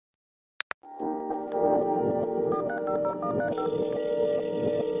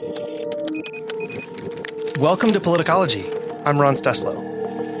Welcome to Politicology. I'm Ron Steslow.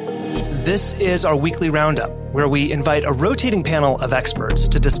 This is our weekly roundup, where we invite a rotating panel of experts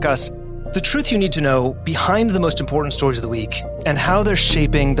to discuss the truth you need to know behind the most important stories of the week and how they're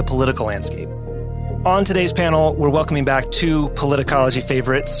shaping the political landscape. On today's panel, we're welcoming back two Politicology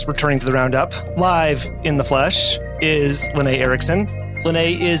favorites returning to the roundup. Live in the flesh is Lene Erickson.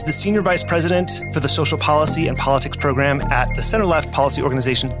 Lene is the Senior Vice President for the Social Policy and Politics Program at the center-left policy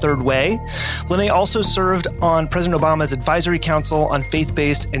organization Third Way. Lene also served on President Obama's Advisory Council on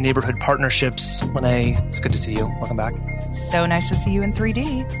Faith-Based and Neighborhood Partnerships. Lene, it's good to see you. Welcome back. So nice to see you in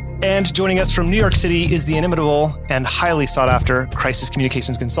 3D. And joining us from New York City is the inimitable and highly sought-after crisis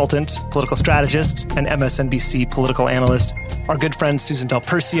communications consultant, political strategist, and MSNBC political analyst, our good friend Susan Del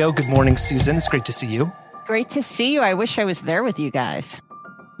Percio. Good morning, Susan. It's great to see you. Great to see you. I wish I was there with you guys.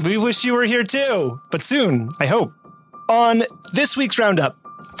 We wish you were here too, but soon, I hope. On this week's roundup,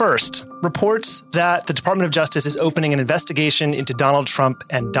 first, reports that the Department of Justice is opening an investigation into Donald Trump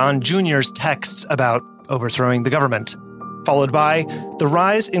and Don Jr.'s texts about overthrowing the government. Followed by the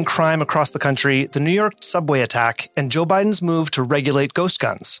rise in crime across the country, the New York subway attack, and Joe Biden's move to regulate ghost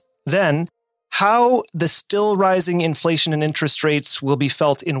guns. Then, how the still rising inflation and interest rates will be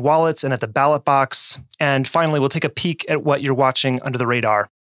felt in wallets and at the ballot box. And finally, we'll take a peek at what you're watching under the radar.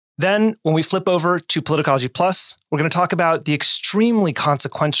 Then, when we flip over to Politicology Plus, we're going to talk about the extremely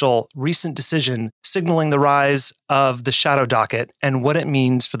consequential recent decision signaling the rise of the shadow docket and what it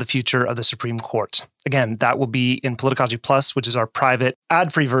means for the future of the Supreme Court. Again, that will be in Politicology Plus, which is our private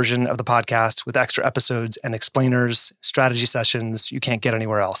ad-free version of the podcast with extra episodes and explainers, strategy sessions you can't get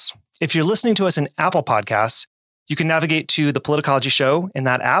anywhere else. If you're listening to us in Apple Podcasts, you can navigate to the Politicology Show in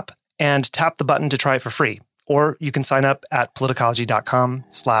that app and tap the button to try it for free. Or you can sign up at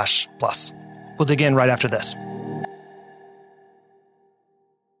politicology.com/plus. We'll dig in right after this.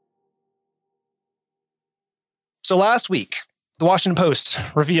 So last week, the Washington Post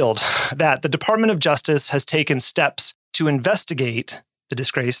revealed that the Department of Justice has taken steps to investigate the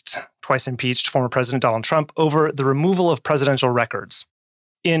disgraced, twice impeached former President Donald Trump over the removal of presidential records.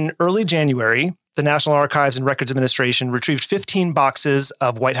 In early January, the National Archives and Records Administration retrieved 15 boxes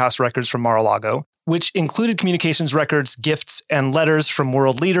of White House records from Mar-a-Lago, which included communications records, gifts, and letters from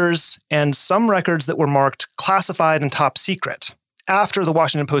world leaders, and some records that were marked classified and top secret. After the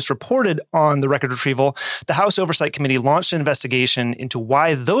Washington Post reported on the record retrieval, the House Oversight Committee launched an investigation into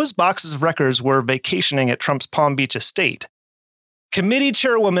why those boxes of records were vacationing at Trump's Palm Beach estate. Committee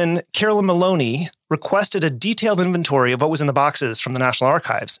Chairwoman Carolyn Maloney requested a detailed inventory of what was in the boxes from the National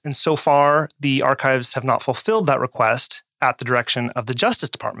Archives, and so far, the archives have not fulfilled that request at the direction of the Justice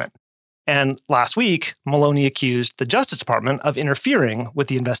Department. And last week, Maloney accused the Justice Department of interfering with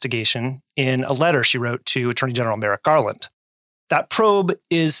the investigation in a letter she wrote to Attorney General Merrick Garland. That probe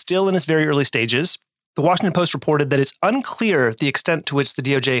is still in its very early stages. The Washington Post reported that it's unclear the extent to which the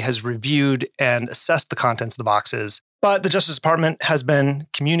DOJ has reviewed and assessed the contents of the boxes, but the Justice Department has been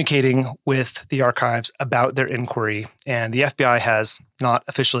communicating with the archives about their inquiry, and the FBI has not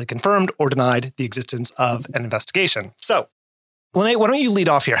officially confirmed or denied the existence of an investigation. So, Lene, why don't you lead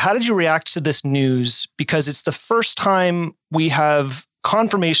off here? How did you react to this news? Because it's the first time we have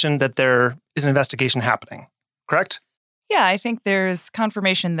confirmation that there is an investigation happening, correct? Yeah, I think there's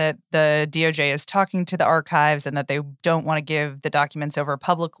confirmation that the DOJ is talking to the archives and that they don't want to give the documents over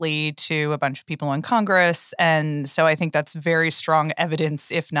publicly to a bunch of people in Congress. And so I think that's very strong evidence,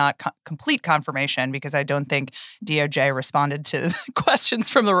 if not complete confirmation, because I don't think DOJ responded to the questions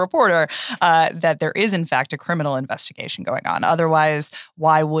from the reporter that there is, in fact, a criminal investigation going on. Otherwise,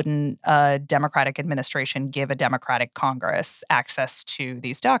 why wouldn't a Democratic administration give a Democratic Congress access to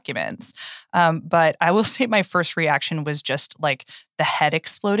these documents? But I will say my first reaction was just like the head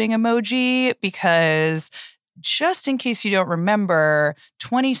exploding emoji, because just in case you don't remember,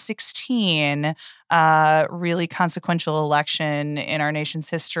 2016, really consequential election in our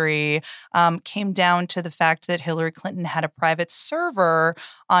nation's history, came down to the fact that Hillary Clinton had a private server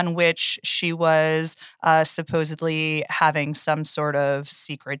on which she was supposedly having some sort of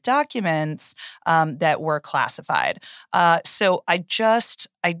secret documents that were classified. So I just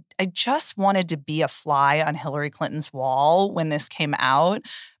wanted to be a fly on Hillary Clinton's wall when this came out,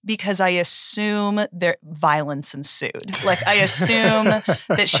 because I assume that violence ensued. Like, I assume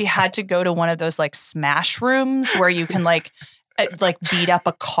that she had to go to one of those like smash rooms where you can like beat up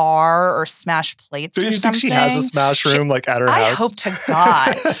a car or smash plates or something. Do you think she has a smash room like at her house? I hope to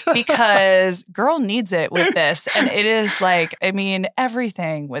God, because girl needs it with this. And it is like, I mean,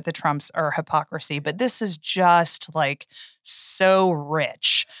 everything with the Trumps are hypocrisy, but this is just like so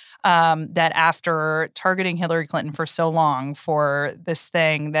rich. that after targeting Hillary Clinton for so long for this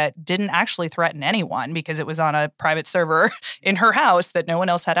thing that didn't actually threaten anyone because it was on a private server in her house that no one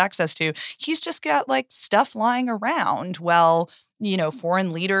else had access to, he's just got like stuff lying around. Well,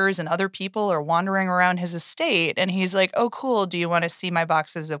 foreign leaders and other people are wandering around his estate. And he's like, oh, cool. Do you want to see my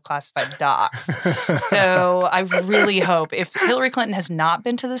boxes of classified docs? So I really hope if Hillary Clinton has not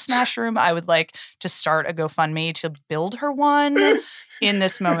been to the Smash Room, I would like to start a GoFundMe to build her one in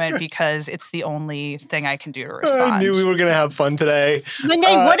this moment because it's the only thing I can do to respond. I knew we were going to have fun today. Linde,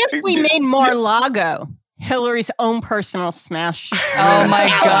 what if we made Mar-a-Lago Hillary's own personal smash? Oh my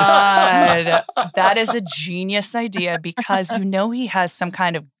God. That is a genius idea because he has some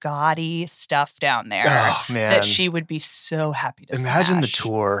kind of gaudy stuff down there that she would be so happy to Imagine smash. the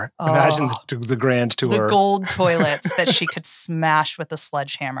tour. Imagine the grand tour. The gold toilets that she could smash with a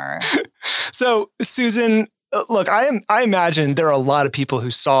sledgehammer. So, Susan, look, I imagine there are a lot of people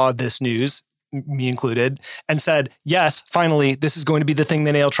who saw this news, me included, and said, yes, finally, this is going to be the thing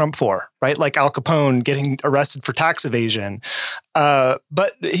they nail Trump for, right? Like Al Capone getting arrested for tax evasion.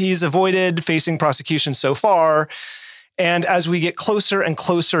 But he's avoided facing prosecution so far. And as we get closer and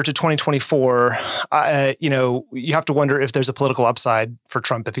closer to 2024, you have to wonder if there's a political upside for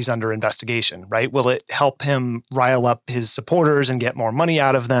Trump if he's under investigation, right? Will it help him rile up his supporters and get more money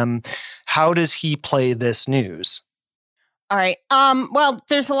out of them? How does he play this news? All right. Well,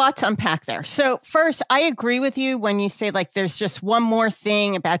 there's a lot to unpack there. So first, I agree with you when you say like there's just one more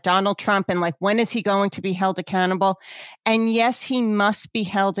thing about Donald Trump and like when is he going to be held accountable? And yes, he must be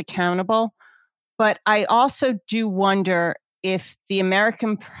held accountable. But I also do wonder if the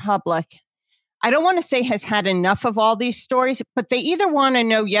American public, I don't want to say has had enough of all these stories, but they either want to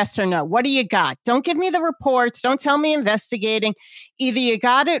know yes or no. What do you got? Don't give me the reports. Don't tell me investigating. Either you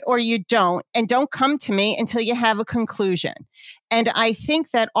got it or you don't. And don't come to me until you have a conclusion. And I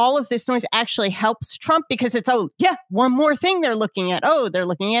think that all of this noise actually helps Trump because it's, one more thing they're looking at. Oh, they're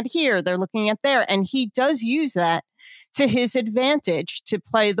looking at here. They're looking at there. And he does use that to his advantage to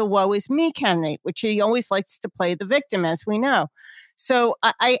play the woe is me candidate, which he always likes to play the victim, as we know. So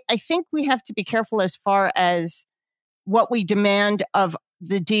I think we have to be careful as far as what we demand of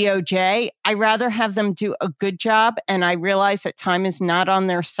the DOJ. I rather have them do a good job. And I realize that time is not on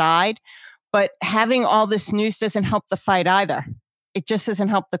their side, but having all this news doesn't help the fight either. It just doesn't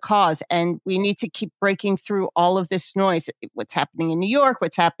help the cause. And we need to keep breaking through all of this noise. What's happening in New York,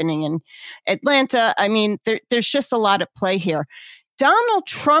 what's happening in Atlanta. I mean, there's just a lot at play here. Donald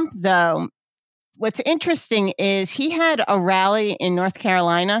Trump, though, what's interesting is he had a rally in North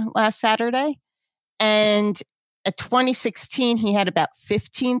Carolina last Saturday. And at 2016, he had about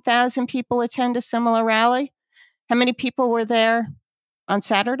 15,000 people attend a similar rally. How many people were there on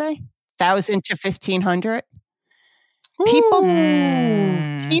Saturday? 1,000 to 1,500. People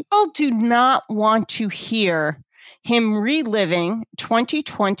do not want to hear him reliving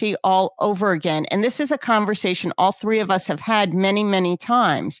 2020 all over again. And this is a conversation all three of us have had many, many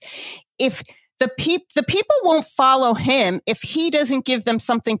times. If the people won't follow him if he doesn't give them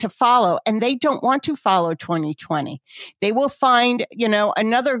something to follow, and they don't want to follow 2020. They will find,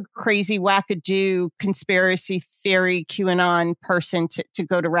 another crazy wackadoo conspiracy theory QAnon person to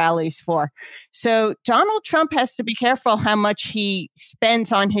go to rallies for. So Donald Trump has to be careful how much he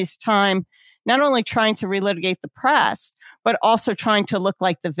spends on his time, not only trying to relitigate the press, but also trying to look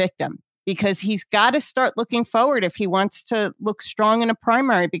like the victim. Because he's got to start looking forward if he wants to look strong in a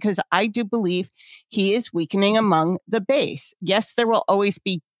primary, because I do believe he is weakening among the base. Yes, there will always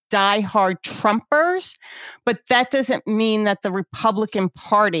be diehard Trumpers, but that doesn't mean that the Republican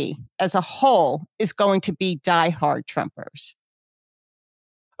Party as a whole is going to be diehard Trumpers.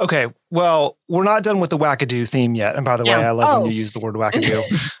 Okay, well, we're not done with the wackadoo theme yet. And by the way, I love when you use the word wackadoo.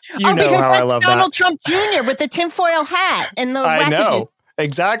 You know how I love Donald Trump Jr. with the tinfoil hat and the wackadoo. I know.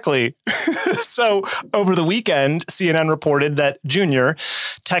 Exactly. So over the weekend, CNN reported that Jr.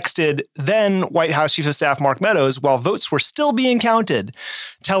 texted then White House Chief of Staff Mark Meadows while votes were still being counted,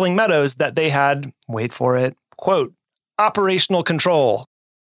 telling Meadows that they had, wait for it, quote, operational control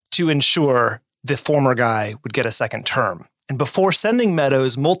to ensure the former guy would get a second term. And before sending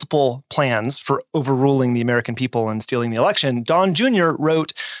Meadows multiple plans for overruling the American people and stealing the election, Don Jr.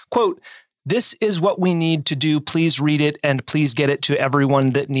 wrote, quote, this is what we need to do. Please read it and please get it to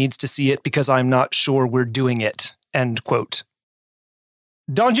everyone that needs to see it because I'm not sure we're doing it. End quote.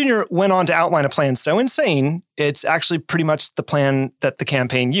 Don Jr. went on to outline a plan so insane, it's actually pretty much the plan that the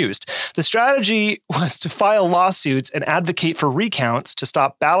campaign used. The strategy was to file lawsuits and advocate for recounts to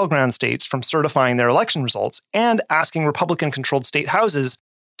stop battleground states from certifying their election results and asking Republican-controlled state houses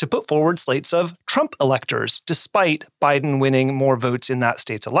to put forward slates of Trump electors, despite Biden winning more votes in that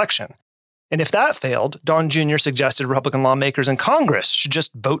state's election. And if that failed, Don Jr. suggested Republican lawmakers in Congress should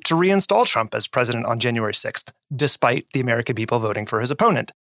just vote to reinstall Trump as president on January 6th, despite the American people voting for his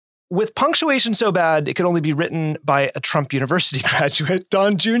opponent. With punctuation so bad, it could only be written by a Trump University graduate,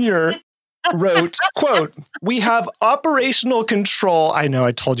 Don Jr. wrote, quote, "We have operational control." I know,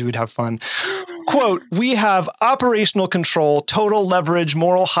 I told you we'd have fun. Quote, "We have operational control, total leverage,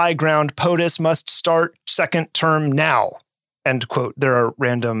 moral high ground. POTUS must start second term now." End quote. There are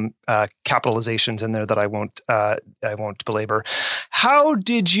random capitalizations in there that I won't belabor. How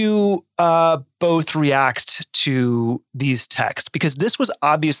did you both react to these texts? Because this was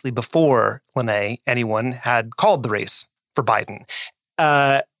obviously before, Lene, anyone had called the race for Biden.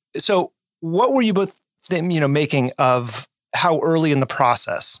 So what were you both making of how early in the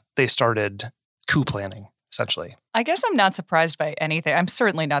process they started coup planning, essentially? I guess I'm not surprised by anything. I'm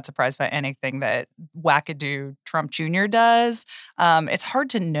certainly not surprised by anything that wackadoo Trump Jr. does. It's hard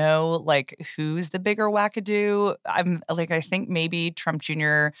to know who's the bigger wackadoo. I think maybe Trump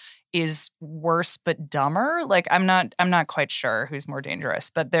Jr. is worse but dumber. I'm not quite sure who's more dangerous,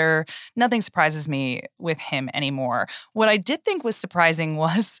 but nothing surprises me with him anymore. What I did think was surprising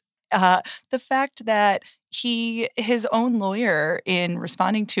was the fact that his own lawyer, in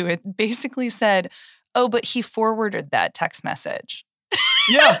responding to it, basically said, "Oh, but he forwarded that text message."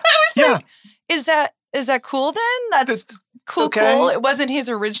 Yeah. I was like, is that cool then? That's cool, okay. Cool. It wasn't his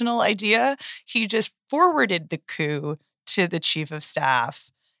original idea. He just forwarded the coup to the chief of staff.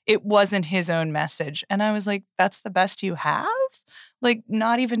 It wasn't his own message. And I was like, that's the best you have?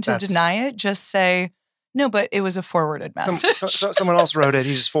 Not even to deny it, just say, no, but it was a forwarded message. Someone else wrote it.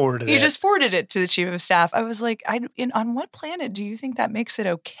 He just forwarded it. He just forwarded it to the chief of staff. I was like, on what planet do you think that makes it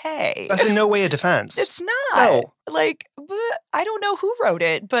okay? That's in no way a defense. It's not. No. I don't know who wrote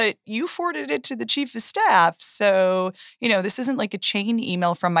it, but you forwarded it to the chief of staff. So, this isn't like a chain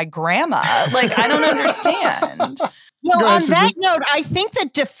email from my grandma. I don't understand. Well, on that note, I think the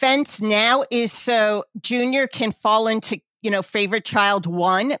defense now is so Junior can fall into favorite child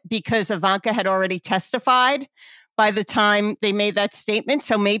one, because Ivanka had already testified by the time they made that statement.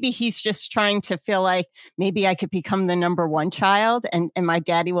 So maybe he's just trying to feel like maybe I could become the number one child and my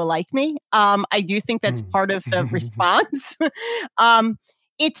daddy will like me. I do think that's part of the response.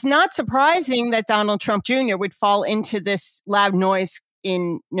 It's not surprising that Donald Trump Jr. would fall into this loud noise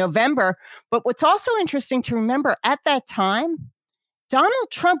in November. But what's also interesting to remember, at that time,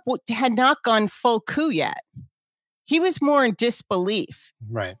 Donald Trump had not gone full coup yet. He was more in disbelief.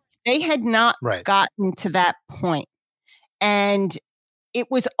 Right. They had not gotten to that point. And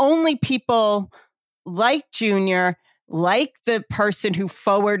it was only people like Junior, like the person who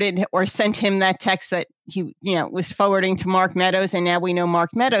forwarded or sent him that text that he was forwarding to Mark Meadows, and now we know Mark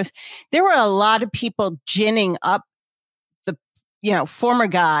Meadows. There were a lot of people ginning up the former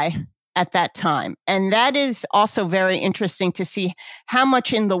guy at that time. And that is also very interesting to see how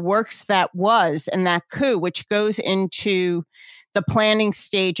much in the works that was, and that coup, which goes into the planning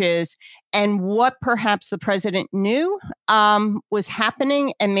stages, and what perhaps the president knew was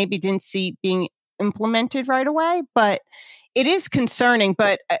happening and maybe didn't see being implemented right away. But it is concerning.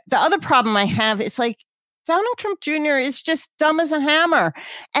 But the other problem I have is Donald Trump Jr. is just dumb as a hammer.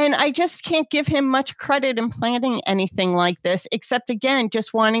 And I just can't give him much credit in planning anything like this, except, again,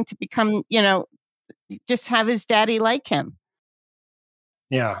 just wanting to become, just have his daddy like him.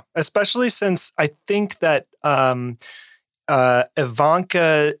 Yeah, especially since I think that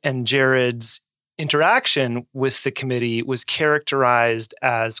Ivanka and Jared's interaction with the committee was characterized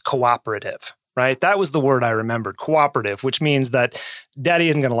as cooperative, right? That was the word I remembered, cooperative, which means that daddy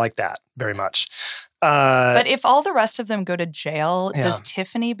isn't going to like that very much. But if all the rest of them go to jail, does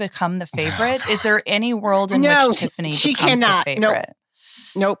Tiffany become the favorite? Is there any world in which Tiffany becomes the favorite?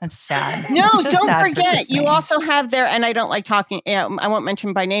 Nope. That's sad. No, don't forget. You also have and I don't like talking, I won't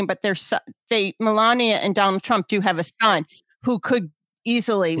mention by name, but Melania and Donald Trump do have a son who could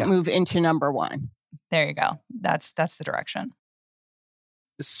easily move into number one. There you go. That's the direction.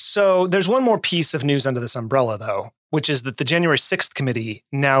 So there's one more piece of news under this umbrella, though, which is that the January 6th committee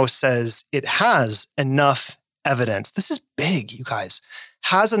now says it has enough evidence. This is big, you guys.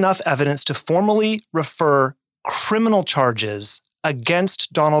 Has enough evidence to formally refer criminal charges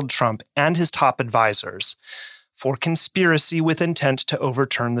against Donald Trump and his top advisors for conspiracy with intent to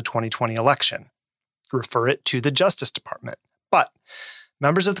overturn the 2020 election. Refer it to the Justice Department. But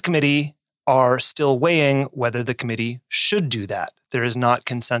members of the committee are still weighing whether the committee should do that. There is not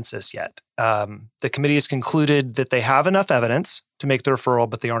consensus yet. The committee has concluded that they have enough evidence to make the referral,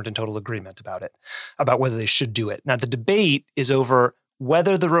 but they aren't in total agreement about whether they should do it. Now, the debate is over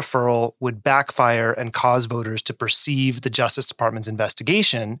whether the referral would backfire and cause voters to perceive the Justice Department's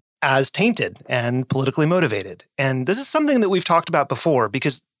investigation as tainted and politically motivated. And this is something that we've talked about before,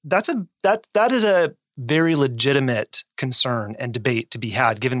 because that is a very legitimate concern and debate to be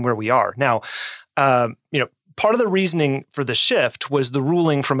had given where we are. Now, part of the reasoning for the shift was the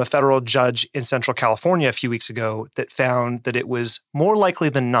ruling from a federal judge in Central California a few weeks ago that found that it was more likely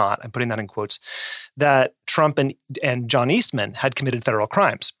than not, I'm putting that in quotes, that Trump and John Eastman had committed federal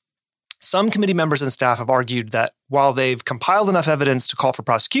crimes. Some committee members and staff have argued that while they've compiled enough evidence to call for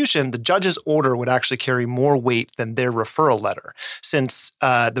prosecution, the judge's order would actually carry more weight than their referral letter, since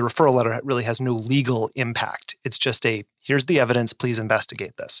the referral letter really has no legal impact. It's just here's the evidence, please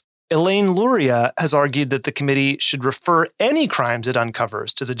investigate this. Elaine Luria has argued that the committee should refer any crimes it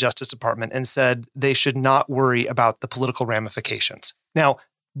uncovers to the Justice Department and said they should not worry about the political ramifications. Now,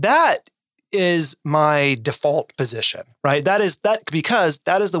 that is my default position, right? Because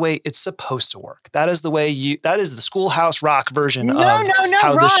that is the way it's supposed to work. That is that is the Schoolhouse Rock version of how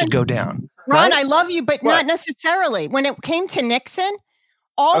Ron, this should go down. Ron, right? I love you, but not necessarily. When it came to Nixon,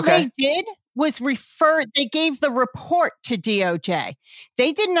 all they did was they gave the report to DOJ.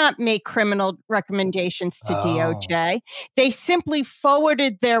 They did not make criminal recommendations to DOJ. They simply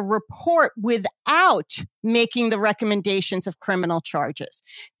forwarded their report without making the recommendations of criminal charges.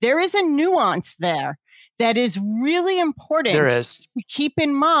 There is a nuance there that is really important to keep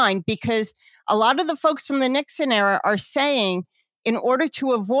in mind, because a lot of the folks from the Nixon era are saying, in order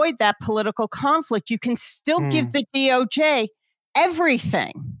to avoid that political conflict, you can still give the DOJ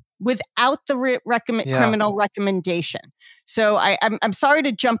everything without the criminal recommendation. So I'm sorry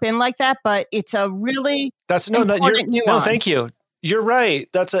to jump in like that, but it's a really important nuance. No, thank you. You're right.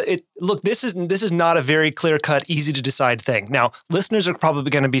 Look, this is not a very clear-cut, easy to decide thing. Now, listeners are probably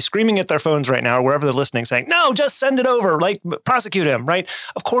going to be screaming at their phones right now or wherever they're listening, saying, "No, just send it over, like prosecute him," right?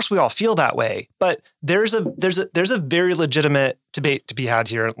 Of course, we all feel that way, but there's a very legitimate debate to be had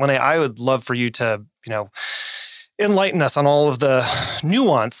here. Lene, I would love for you to, enlighten us on all of the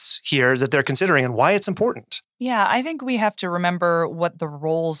nuance here that they're considering and why it's important. Yeah, I think we have to remember what the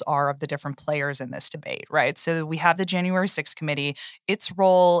roles are of the different players in this debate, right? So we have the January 6th committee. Its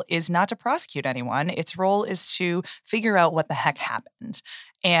role is not to prosecute anyone. Its role is to figure out what the heck happened.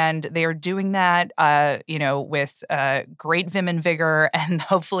 And they are doing that, with great vim and vigor. And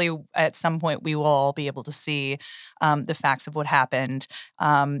hopefully at some point we will all be able to see the facts of what happened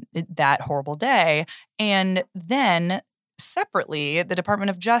that horrible day. And then separately, the Department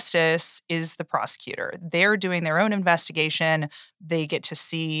of Justice is the prosecutor. They're doing their own investigation. They get to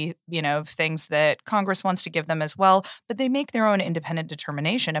see, things that Congress wants to give them as well, but they make their own independent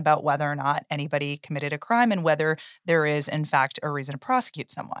determination about whether or not anybody committed a crime and whether there is, in fact, a reason to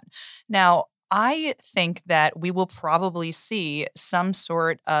prosecute someone. Now, I think that we will probably see some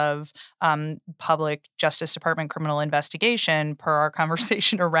sort of public Justice Department criminal investigation per our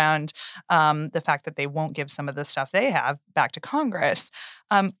conversation around the fact that they won't give some of the stuff they have back to Congress.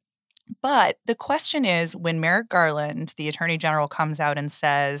 But the question is, when Merrick Garland, the Attorney General, comes out and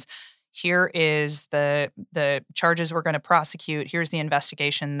says, here is the charges we're going to prosecute, here's the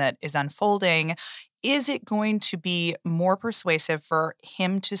investigation that is unfolding, is it going to be more persuasive for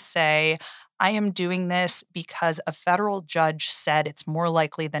him to say, I am doing this because a federal judge said it's more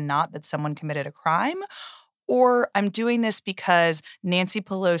likely than not that someone committed a crime? Or I'm doing this because Nancy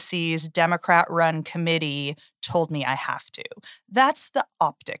Pelosi's Democrat-run committee told me I have to. That's the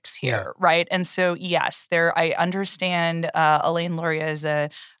optics here, right? And so, yes, I understand Elaine Luria is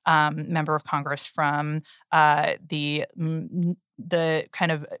a member of Congress from the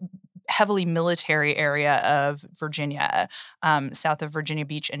kind of heavily military area of Virginia, south of Virginia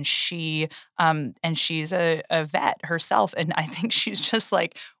Beach, and she's a vet herself, and I think she's just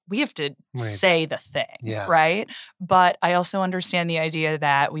like, we have to say the thing, right? But I also understand the idea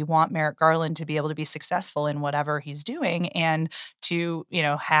that we want Merrick Garland to be able to be successful in whatever he's doing, and to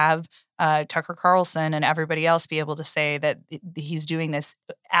have Tucker Carlson and everybody else be able to say that he's doing this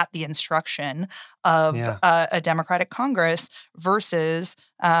at the instruction of a Democratic Congress versus,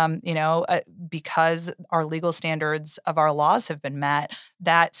 because our legal standards of our laws have been met.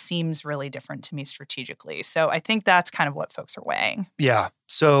 That seems really different to me strategically. So I think that's kind of what folks are weighing. Yeah.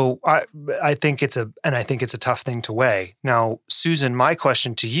 So I think it's a tough thing to weigh. Now, Susan, my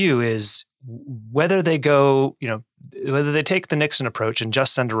question to you is whether they go, whether they take the Nixon approach and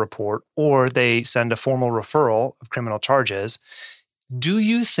just send a report, or they send a formal referral of criminal charges. Do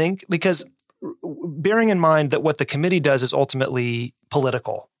you think, because bearing in mind that what the committee does is ultimately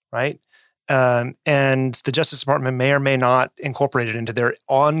political, right? And the Justice Department may or may not incorporate it into their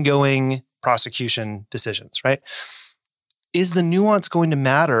ongoing prosecution decisions, right? is the nuance going to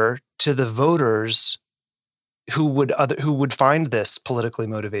matter to the voters who would find this politically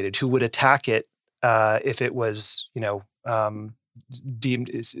motivated, who would attack it if it was,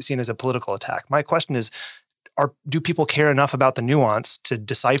 seen as a political attack? My question is, do people care enough about the nuance to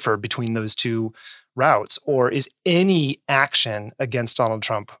decipher between those two routes, or is any action against Donald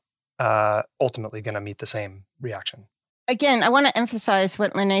Trump ultimately going to meet the same reaction? Again, I want to emphasize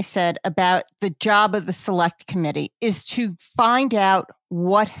what Lene said about the job of the select committee is to find out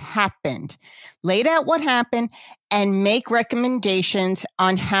what happened, laid out what happened, and make recommendations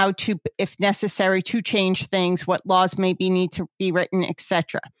on how to, if necessary, to change things, what laws maybe need to be written,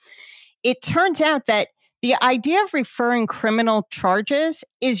 etc. It turns out that the idea of referring criminal charges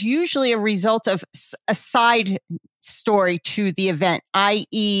is usually a result of a side story to the event,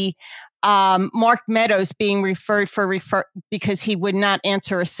 i.e., Mark Meadows being referred because he would not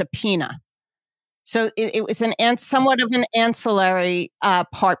answer a subpoena. So it was somewhat of an ancillary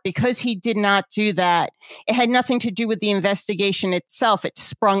part because he did not do that. It had nothing to do with the investigation itself. It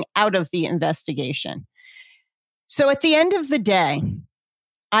sprung out of the investigation. So at the end of the day,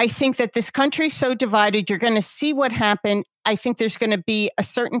 I think that this country's so divided, you're going to see what happened. I think there's going to be a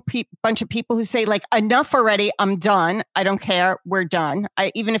certain bunch of people who say, like, enough already, I'm done. I don't care, we're done.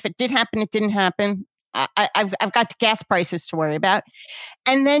 Even if it did happen, it didn't happen. I've got gas prices to worry about.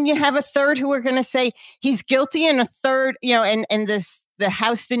 And then you have a third who are going to say he's guilty, and a third, and the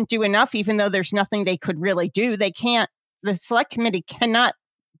House didn't do enough, even though there's nothing they could really do. They can't, the select committee cannot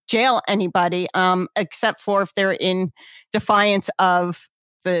jail anybody except for if they're in defiance of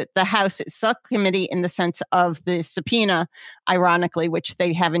the House subcommittee in the sense of the subpoena, ironically, which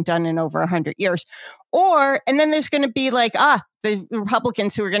they haven't done in over 100 years. And then there's going to be the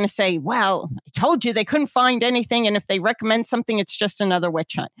Republicans who are going to say, well, I told you they couldn't find anything. And if they recommend something, it's just another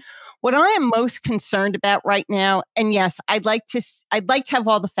witch hunt. What I am most concerned about right now, and yes, I'd like to have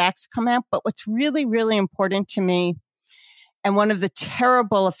all the facts come out, but what's really, really important to me, and one of the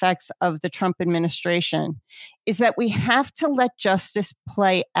terrible effects of the Trump administration, is that we have to let justice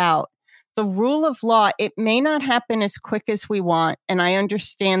play out. The rule of law, it may not happen as quick as we want, and I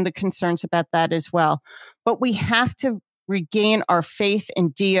understand the concerns about that as well, but we have to regain our faith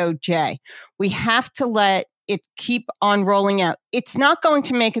in DOJ. We have to let it keep on rolling out. It's not going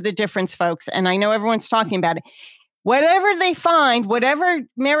to make the difference, folks, and I know everyone's talking about it. Whatever they find, whatever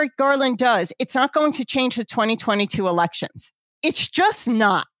Merrick Garland does, it's not going to change the 2022 elections. It's just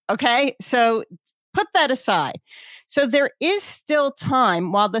not, okay? So put that aside. So there is still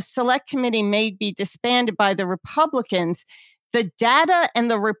time, while the select committee may be disbanded by the Republicans, the data and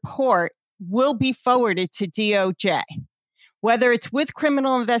the report will be forwarded to DOJ, whether it's with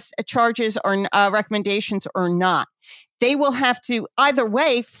criminal charges or recommendations or not. They will have to, either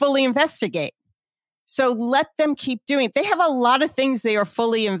way, fully investigate. So let them keep doing it. They have a lot of things they are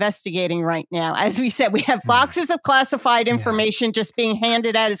fully investigating right now. As we said, we have boxes of classified information just being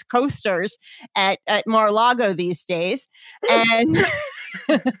handed out as coasters at Mar-a-Lago these days. And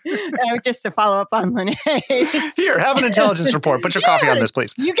just to follow up on Lene. Here, have an intelligence report. Put your coffee on this,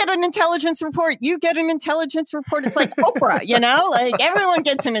 please. You get an intelligence report. You get an intelligence report. It's like Oprah, like everyone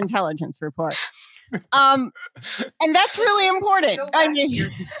gets an intelligence report. And that's really important.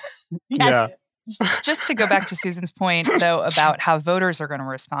 Yeah. Just to go back to Susan's point, though, about how voters are going to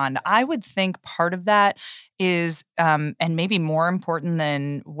respond, I would think part of that is, and maybe more important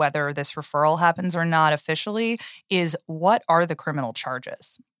than whether this referral happens or not officially, is what are the criminal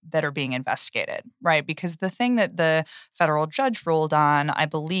charges that are being investigated, right? Because the thing that the federal judge ruled on, I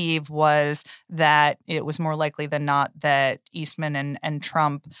believe, was that it was more likely than not that Eastman and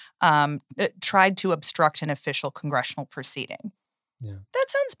Trump tried to obstruct an official congressional proceeding. Yeah. That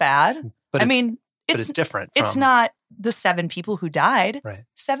sounds bad. But it's different. It's not the 7 people who died. Right.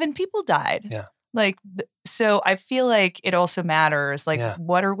 7 people died. Yeah. So I feel like it also matters.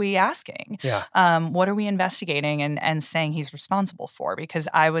 What are we asking? Yeah. What are we investigating and saying he's responsible for? Because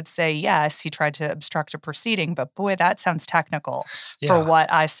I would say, yes, he tried to obstruct a proceeding, but boy, that sounds technical for what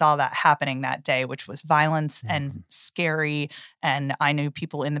I saw that happening that day, which was violence and scary. And I knew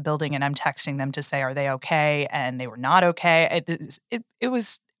people in the building, and I'm texting them to say, are they okay? And they were not okay. It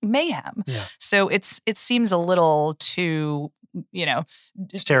was mayhem. Yeah. So it seems a little too,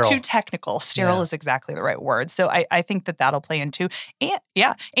 sterile. Too technical. Sterile is exactly the right word. So I think that'll play in too. And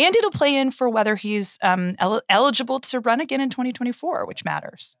it'll play in for whether he's eligible to run again in 2024, which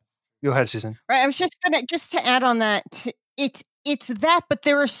matters. Go ahead, Susan. Right. I was just to add on that. It's that, but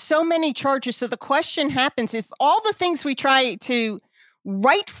there are so many charges. So the question happens, if all the things we try to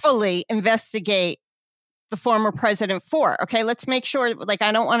rightfully investigate the former president for. Okay, let's make sure, like,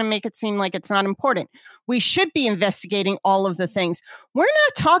 I don't want to make it seem like it's not important. We should be investigating all of the things. We're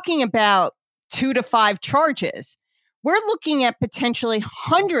not talking about 2 to 5 charges. We're looking at potentially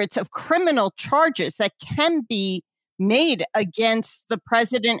hundreds of criminal charges that can be made against the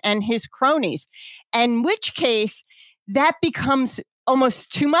president and his cronies, in which case that becomes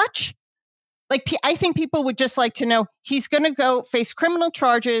almost too much. Like, I think people would just like to know he's going to go face criminal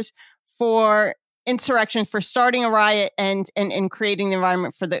charges for insurrection, for starting a riot and creating the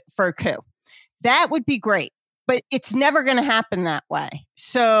environment for a coup. That would be great, but it's never going to happen that way.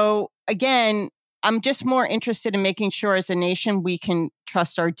 So again, I'm just more interested in making sure as a nation we can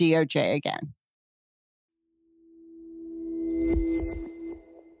trust our DOJ again.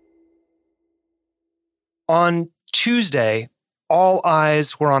 On Tuesday, all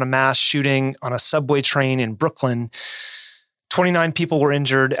eyes were on a mass shooting on a subway train in Brooklyn. 29 people were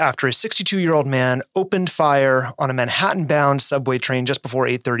injured after a 62-year-old man opened fire on a Manhattan-bound subway train just before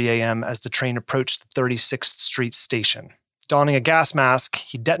 8:30 a.m. as the train approached the 36th Street station. Donning a gas mask,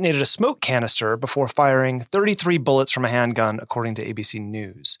 he detonated a smoke canister before firing 33 bullets from a handgun, according to ABC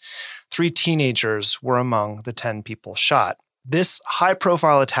News. 3 teenagers were among the 10 people shot. This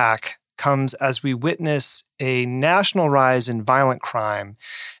high-profile attack comes as we witness a national rise in violent crime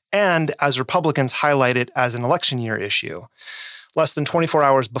and as Republicans highlight it as an election year issue. Less than 24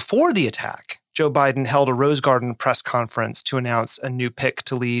 hours before the attack, Joe Biden held a Rose Garden press conference to announce a new pick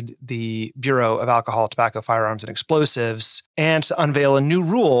to lead the Bureau of Alcohol, Tobacco, Firearms, and Explosives, and to unveil a new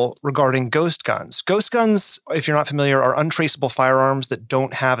rule regarding ghost guns. Ghost guns, if you're not familiar, are untraceable firearms that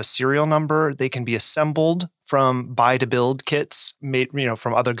don't have a serial number. They can be assembled from buy-to-build kits made,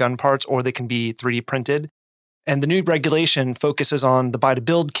 from other gun parts, or they can be 3D printed. And the new regulation focuses on the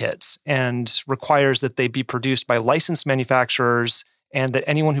buy-to-build kits and requires that they be produced by licensed manufacturers and that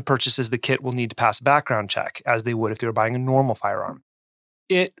anyone who purchases the kit will need to pass a background check, as they would if they were buying a normal firearm.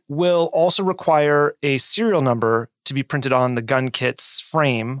 It will also require a serial number to be printed on the gun kit's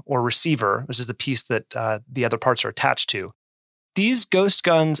frame or receiver, which is the piece that the other parts are attached to. These ghost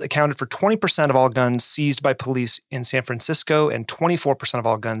guns accounted for 20% of all guns seized by police in San Francisco and 24% of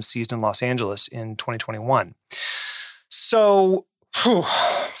all guns seized in Los Angeles in 2021. So,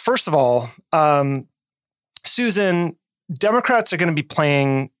 first of all, Susan, Democrats are going to be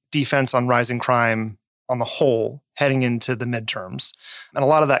playing defense on rising crime on the whole heading into the midterms. And a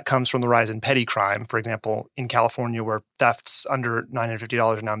lot of that comes from the rise in petty crime. For example, in California, where thefts under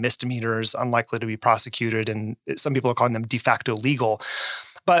 $950 are now misdemeanors, unlikely to be prosecuted, and some people are calling them de facto legal.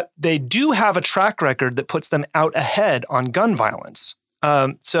 But they do have a track record that puts them out ahead on gun violence.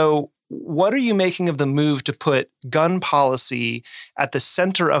 So what are you making of the move to put gun policy at the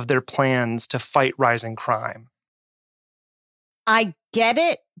center of their plans to fight rising crime? I get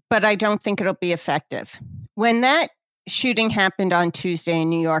it, but I don't think it'll be effective. When that shooting happened on Tuesday in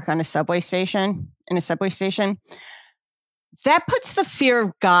New York on a subway station, that puts the fear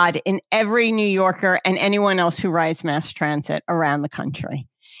of God in every New Yorker and anyone else who rides mass transit around the country.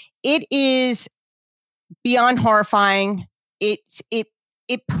 It is beyond horrifying. It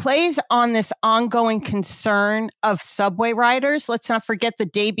plays on this ongoing concern of subway riders. Let's not forget the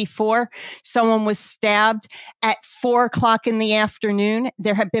day before, someone was stabbed at 4:00 in the afternoon.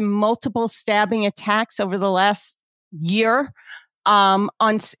 There have been multiple stabbing attacks over the last year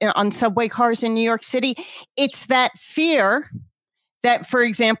on subway cars in New York City. It's that fear that, for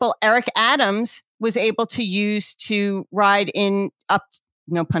example, Eric Adams was able to use to ride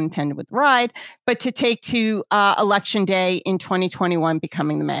no pun intended with ride, but to take to Election Day in 2021,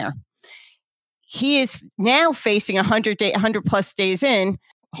 becoming the mayor. He is now facing 100 plus days in,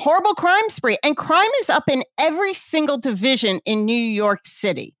 horrible crime spree. And crime is up in every single division in New York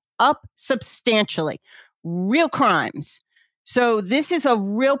City, up substantially. Real crimes. So this is a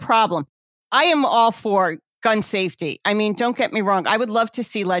real problem. I am all for gun safety. I mean, don't get me wrong. I would love to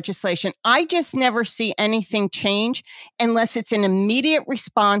see legislation. I just never see anything change unless it's an immediate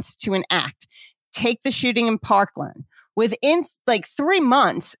response to an act. Take the shooting in Parkland. Within 3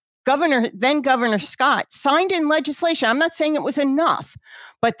 months, Governor Scott signed in legislation. I'm not saying it was enough,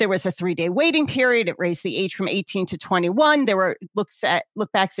 but there was a 3-day waiting period. It raised the age from 18 to 21. There were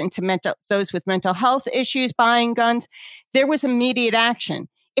lookbacks into those with mental health issues buying guns. There was immediate action.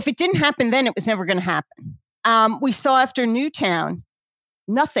 If it didn't happen then, it was never going to happen. We saw after Newtown,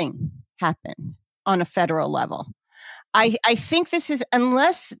 nothing happened on a federal level. I think this is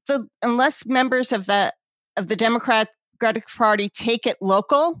unless members of the Democratic Party take it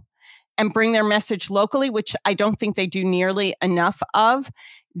local and bring their message locally, which I don't think they do nearly enough of,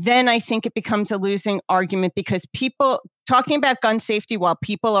 then I think it becomes a losing argument, because people talking about gun safety while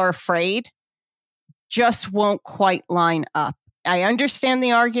people are afraid just won't quite line up. I understand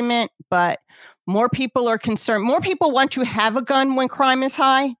the argument, but more people are concerned. More people want to have a gun when crime is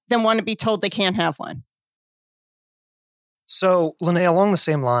high than want to be told they can't have one. So, Lene, along the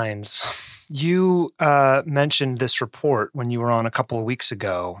same lines, you mentioned this report when you were on a couple of weeks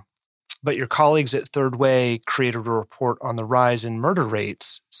ago, but your colleagues at Third Way created a report on the rise in murder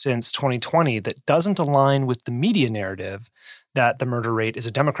rates since 2020 that doesn't align with the media narrative that the murder rate is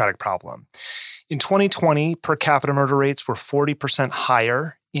a Democratic problem. In 2020, per capita murder rates were 40%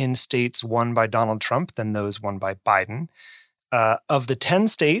 higher in states won by Donald Trump than those won by Biden. Of the 10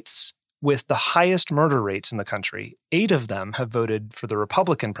 states with the highest murder rates in the country, 8 of them have voted for the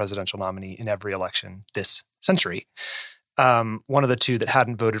Republican presidential nominee in every election this century. One of the 2 that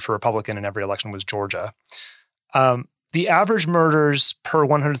hadn't voted for Republican in every election was Georgia. The average murders per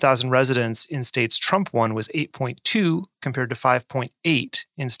 100,000 residents in states Trump won was 8.2 compared to 5.8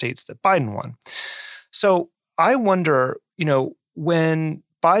 in states that Biden won. So I wonder, when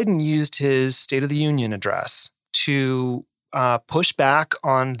Biden used his State of the Union address to push back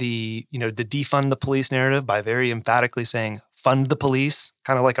on the defund the police narrative by very emphatically saying, fund the police,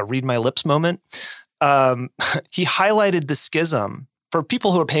 kind of like a read my lips moment. He highlighted the schism for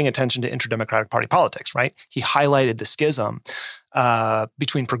people who are paying attention to inter-Democratic Party politics, right? He highlighted the schism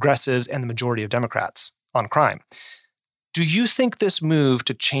between progressives and the majority of Democrats on crime. Do you think this move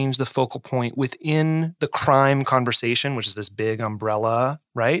to change the focal point within the crime conversation, which is this big umbrella,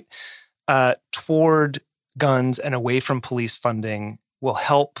 right, toward guns and away from police funding will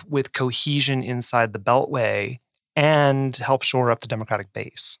help with cohesion inside the Beltway and help shore up the Democratic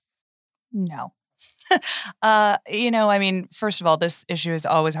base? No. First of all, this issue is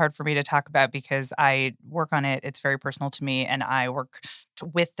always hard for me to talk about because I work on it. It's very personal to me. And I work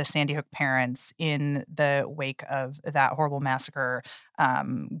with the Sandy Hook parents in the wake of that horrible massacre,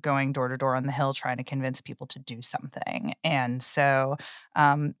 going door to door on the Hill, trying to convince people to do something. And so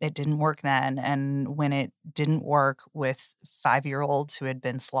it didn't work then. And when it didn't work with 5-year-olds who had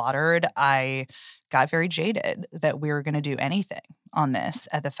been slaughtered, I got very jaded that we were going to do anything on this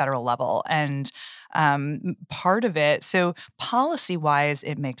at the federal level. And part of it, so policy-wise,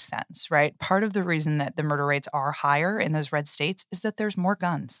 it makes sense, right? Part of the reason that the murder rates are higher in those red states is that there's more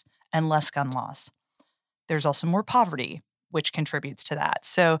guns and less gun laws. There's also more poverty, which contributes to that.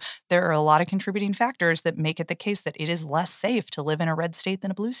 So there are a lot of contributing factors that make it the case that it is less safe to live in a red state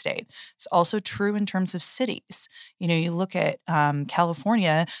than a blue state. It's also true in terms of cities. You look at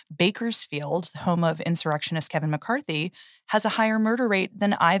California, Bakersfield, the home of insurrectionist Kevin McCarthy, has a higher murder rate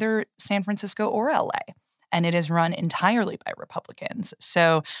than either San Francisco or LA. And it is run entirely by Republicans.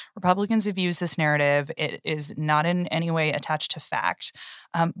 So Republicans have used this narrative. It is not in any way attached to fact.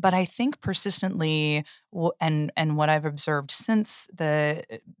 But I think persistently, and what I've observed since the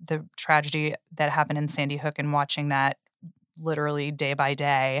tragedy that happened in Sandy Hook and watching that literally day by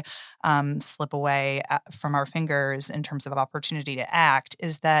day slip away from our fingers in terms of opportunity to act,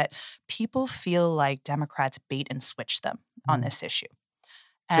 is that people feel like Democrats bait and switch them on this issue.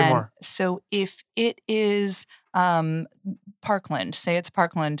 Say more. So if it is Parkland, say it's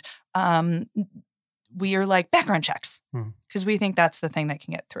Parkland, we are like background checks because we think that's the thing that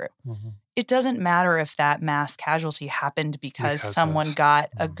can get through. Mm-hmm. It doesn't matter if that mass casualty happened because someone got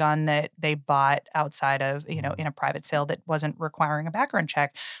a gun that they bought outside of, in a private sale that wasn't requiring a background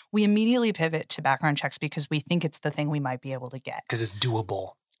check. We immediately pivot to background checks because we think it's the thing we might be able to get. Because it's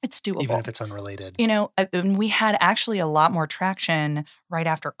doable. It's doable. Even if it's unrelated. We had actually a lot more traction right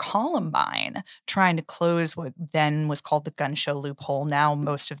after Columbine trying to close what then was called the gun show loophole. Now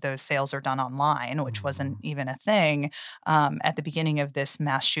most of those sales are done online, which wasn't even a thing at the beginning of this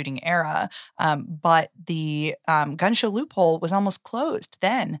mass shooting era. But the gun show loophole was almost closed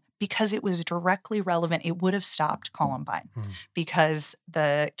then because it was directly relevant. It would have stopped Columbine because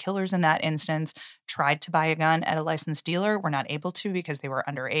the killers in that instance tried to buy a gun at a licensed dealer, were not able to because they were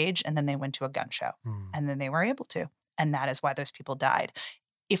underage, and then they went to a gun show, and then they were able to. And that is why those people died.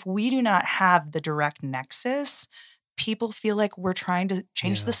 If we do not have the direct nexus, people feel like we're trying to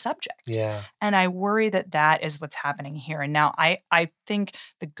change the subject. Yeah. And I worry that that is what's happening here. And now I think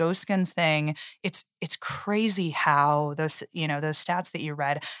the ghost guns thing, it's crazy how those stats that you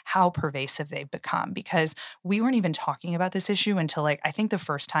read, how pervasive they've become, because we weren't even talking about this issue until I think the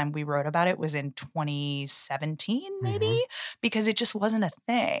first time we wrote about it was in 2017, maybe, because it just wasn't a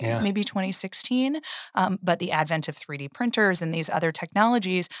thing, maybe 2016. But the advent of 3D printers and these other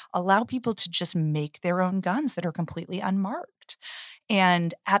technologies allow people to just make their own guns that are completely unmarked.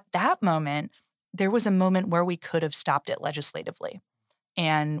 And at that moment, there was a moment where we could have stopped it legislatively,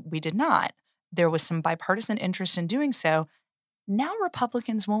 and we did not. There was some bipartisan interest in doing so, Now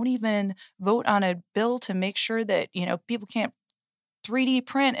Republicans won't even vote on a bill to make sure that, people can't 3D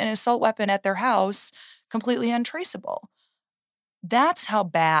print an assault weapon at their house completely untraceable. That's how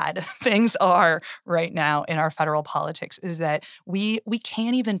bad things are right now in our federal politics, is that we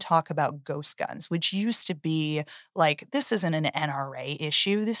can't even talk about ghost guns, which used to be like, this isn't an NRA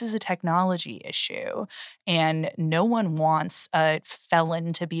issue, this is a technology issue. And no one wants a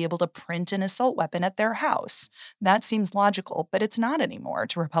felon to be able to print an assault weapon at their house. That seems logical, but it's not anymore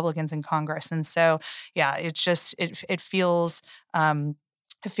to Republicans in Congress. And so, yeah, it's just, it feels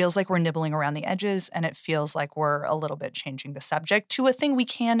it feels like we're nibbling around the edges, and it feels like we're a little bit changing the subject to a thing we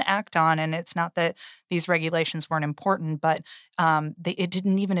can act on. And it's not that these regulations weren't important, but it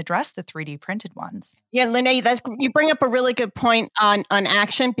didn't even address the 3D printed ones. Yeah, Lene, you bring up a really good point on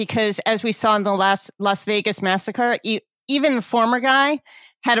action, because as we saw in the last Las Vegas massacre, even the former guy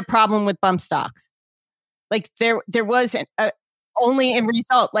had a problem with bump stocks. Like there was only a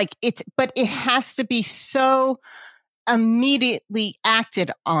result. But it has to be so immediately acted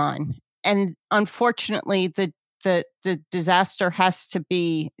on, and unfortunately the disaster has to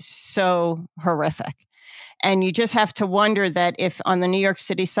be so horrific. And you just have to wonder that if on the New York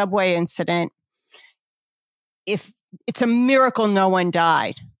City subway incident, if it's a miracle no one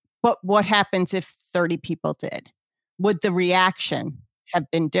died, but what happens if 30 people did? Would the reaction have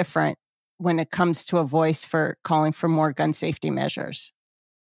been different when it comes to a voice for calling for more gun safety measures?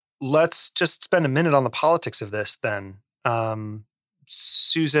 Let's just spend a minute on the politics of this then.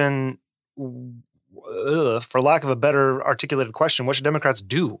 Susan, for lack of a better articulated question, what should Democrats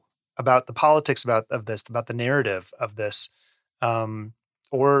do about the politics of this, about the narrative of this?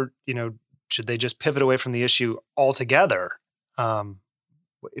 Or, should they just pivot away from the issue altogether?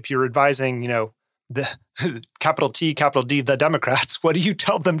 If you're advising, the capital T, capital D, the Democrats, what do you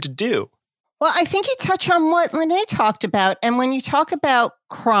tell them to do? Well, I think you touch on what Lene talked about. And when you talk about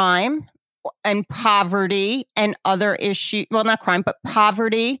crime and poverty and other issues, well, not crime, but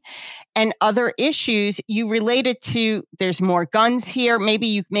poverty and other issues, you relate it to there's more guns here. Maybe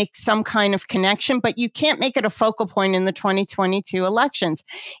you make some kind of connection, but you can't make it a focal point in the 2022 elections.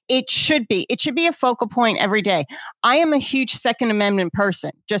 It should be a focal point every day. I am a huge Second Amendment person,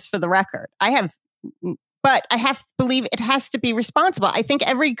 just for the record. But I have to believe it has to be responsible. I think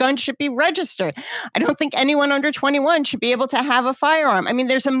every gun should be registered. I don't think anyone under 21 should be able to have a firearm. I mean,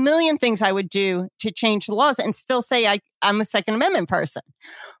 there's a million things I would do to change the laws and still say I'm a Second Amendment person.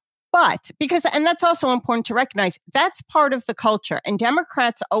 But and that's also important to recognize, that's part of the culture. And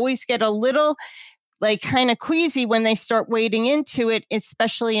Democrats always get a little kind of queasy when they start wading into it,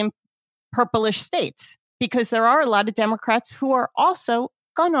 especially in purplish states, because there are a lot of Democrats who are also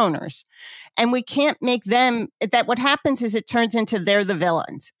gun owners. And we can't make them, that what happens is it turns into they're the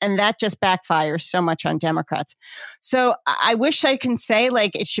villains. And that just backfires so much on Democrats. So I wish I can say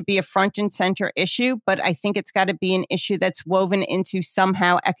it should be a front and center issue, but I think it's got to be an issue that's woven into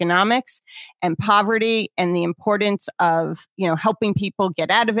somehow economics and poverty and the importance of, helping people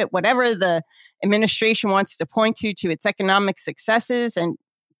get out of it, whatever the administration wants to point to its economic successes. And,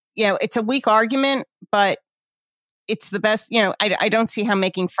 it's a weak argument, but it's the best. I don't see how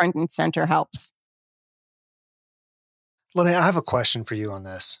making front and center helps. Lene, I have a question for you on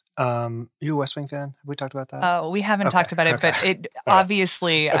this. You a West Wing fan? Have we talked about that? Oh, we haven't talked about it, but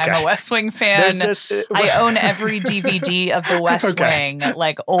obviously I'm a West Wing fan. I own every DVD of the West Wing,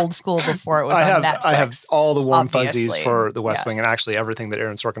 old school before it was on Netflix. I have all the warm fuzzies for the West Wing and actually everything that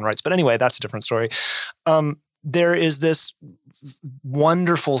Aaron Sorkin writes. But anyway, that's a different story. There is this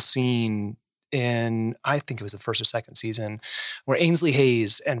wonderful scene in, I think it was the first or second season, where Ainsley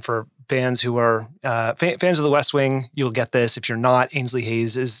Hayes, and for fans who are fans of the West Wing, you'll get this. If you're not, Ainsley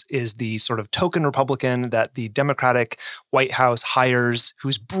Hayes is the sort of token Republican that the Democratic White House hires,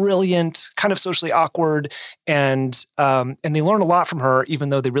 who's brilliant, kind of socially awkward, and they learn a lot from her, even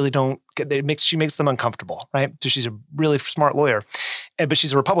though they really don't. She makes them uncomfortable, right? So she's a really smart lawyer, but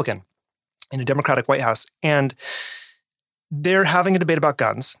she's a Republican in a Democratic White House, and they're having a debate about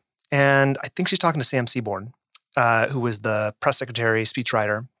guns. And I think she's talking to Sam Seaborn, who was the press secretary,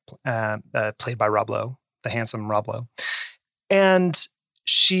 speechwriter, played by Rob Lowe, the handsome Rob Lowe. And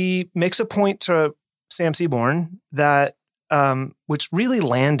she makes a point to Sam Seaborn that, which really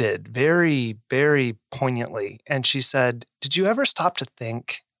landed very, very poignantly. And she said, "Did you ever stop to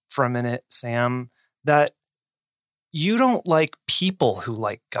think for a minute, Sam, that you don't like people who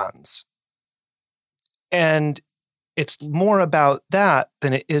like guns? And it's more about that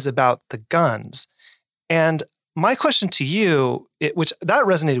than it is about the guns." And my question to you, which that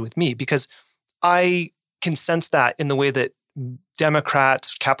resonated with me, because I can sense that in the way that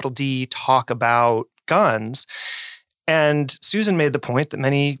Democrats, capital D, talk about guns. And Susan made the point that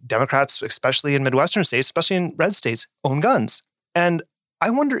many Democrats, especially in Midwestern states, especially in red states, own guns. And I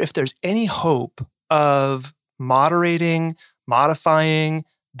wonder if there's any hope of modifying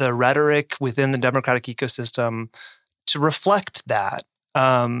the rhetoric within the Democratic ecosystem to reflect that,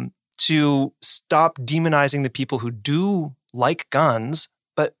 to stop demonizing the people who do like guns,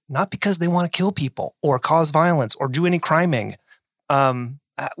 but not because they want to kill people or cause violence or do any criming.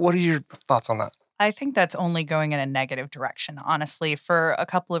 What are your thoughts on that? I think that's only going in a negative direction, honestly, for a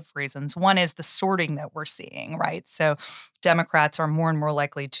couple of reasons. One is the sorting that we're seeing, right? So Democrats are more and more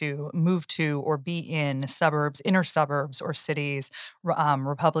likely to move to or be in suburbs, inner suburbs or cities,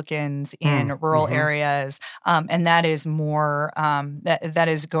 Republicans in rural areas. And that is more, that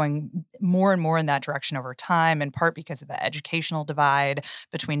is going more and more in that direction over time, in part because of the educational divide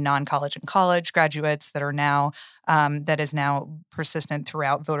between non-college and college graduates that are now, that is now persistent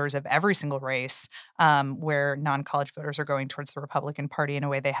throughout voters of every single race, where non-college voters are going towards the Republican Party in a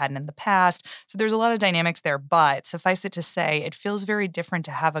way they hadn't in the past. So there's a lot of dynamics there, but suffice it to say, it feels very different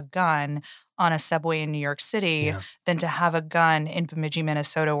to have a gun on a subway in New York City than to have a gun in Bemidji,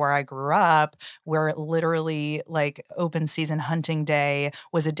 Minnesota, where I grew up, where literally like open season hunting day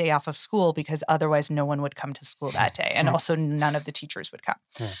was a day off of school because otherwise no one would come to school that day. And also none of the teachers would come.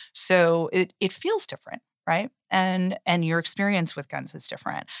 So it feels different. Right. And your experience with guns is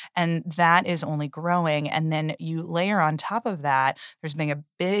different. And that is only growing. And then you layer on top of that, there's been a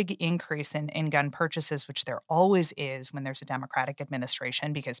big increase in gun purchases, which there always is when there's a Democratic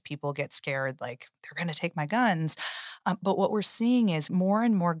administration, because people get scared, like they're going to take my guns. But what we're seeing is more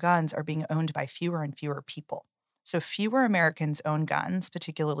and more guns are being owned by fewer and fewer people. So fewer Americans own guns,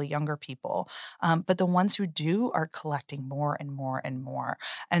 particularly younger people. But the ones who do are collecting more and more and more.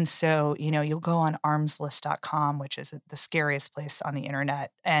 And so, you'll go on armslist.com, which is the scariest place on the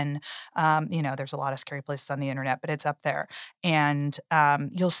internet. And, there's a lot of scary places on the internet, but it's up there. And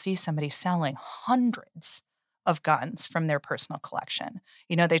you'll see somebody selling hundreds of guns from their personal collection.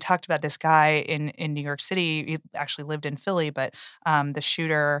 They talked about this guy in New York City. He actually lived in Philly, but the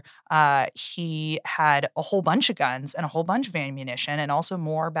shooter, he had a whole bunch of guns and a whole bunch of ammunition and also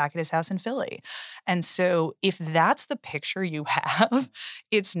more back at his house in Philly. And so if that's the picture you have,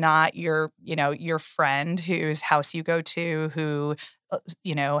 it's not your friend whose house you go to who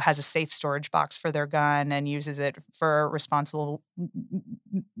has a safe storage box for their gun and uses it for responsible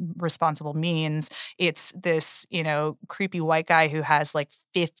means. It's this, creepy white guy who has like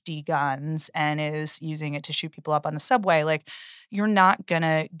 50 guns and is using it to shoot people up on the subway. Like, you're not going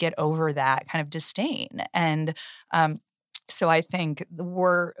to get over that kind of disdain. And, so I think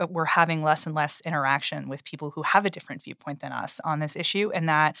we're having less and less interaction with people who have a different viewpoint than us on this issue, and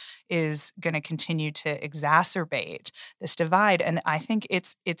that is going to continue to exacerbate this divide. And I think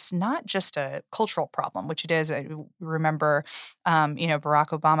it's not just a cultural problem, which it is. I remember,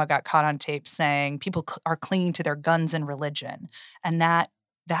 Barack Obama got caught on tape saying people are clinging to their guns and religion, and that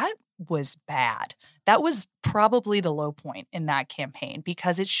was bad. That was probably the low point in that campaign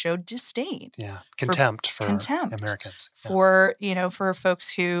because it showed disdain. Yeah. Contempt for Americans. For, for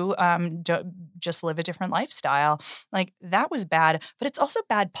folks who just live a different lifestyle. Like, that was bad. But it's also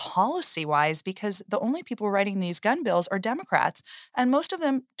bad policy-wise because the only people writing these gun bills are Democrats. And most of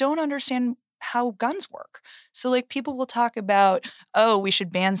them don't understand how guns work. So like, people will talk about, we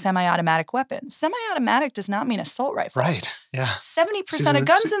should ban semi-automatic weapons. Semi-automatic does not mean assault rifle. Right. Yeah. 70% of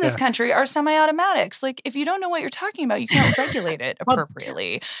guns in this country are semi-automatics. Like, if you don't know what you're talking about, you can't regulate it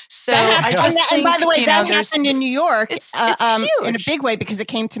appropriately. So I just think, and by the way, that happened in New York it's huge. In a big way because it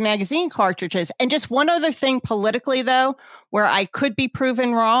came to magazine cartridges. And just one other thing politically, though, where I could be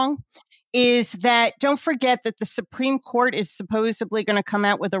proven wrong, is that don't forget that the Supreme Court is supposedly going to come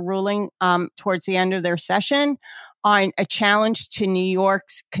out with a ruling towards the end of their session on a challenge to New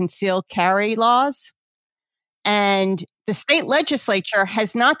York's concealed carry laws. And the state legislature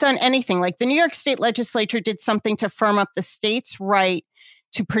has not done anything. Like, the New York state legislature did something to firm up the state's right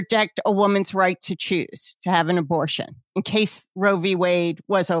to protect a woman's right to choose to have an abortion in case Roe v. Wade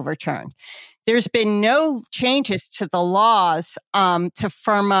was overturned. There's been no changes to the laws to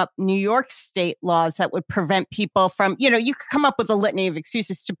firm up New York state laws that would prevent people from, you could come up with a litany of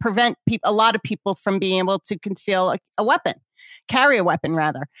excuses to prevent a lot of people from being able to conceal a weapon, carry a weapon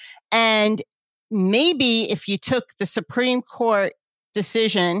rather. And maybe if you took the Supreme Court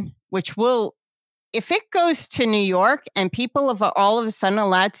decision, which will, if it goes to New York and people are all of a sudden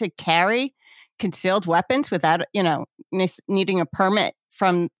allowed to carry concealed weapons without, needing a permit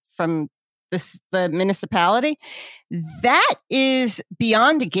from the municipality, that is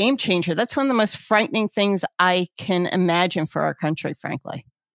beyond a game changer. That's one of the most frightening things I can imagine for our country, frankly.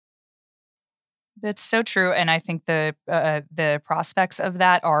 That's so true, and I think the prospects of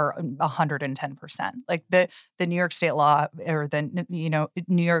that are 110%. Like the New York state law or the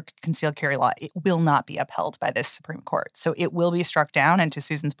New York concealed carry law, it will not be upheld by this Supreme Court. So it will be struck down. And to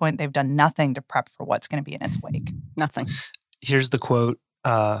Susan's point, they've done nothing to prep for what's going to be in its wake. Nothing. Here's the quote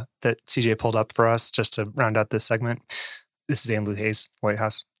that CJ pulled up for us just to round out this segment. This is Anne Lou Hayes, White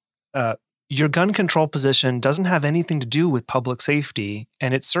House. Your gun control position doesn't have anything to do with public safety,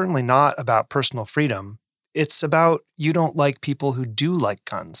 and it's certainly not about personal freedom. It's about you don't like people who do like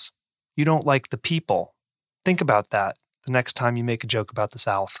guns. You don't like the people. Think about that the next time you make a joke about the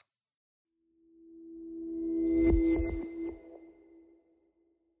South.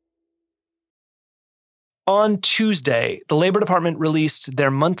 On Tuesday, the Labor Department released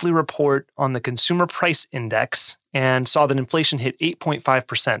their monthly report on the Consumer Price Index and saw that inflation hit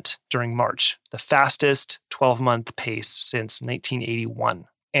 8.5% during March, the fastest 12-month pace since 1981.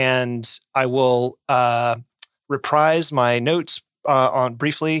 And I will reprise my notes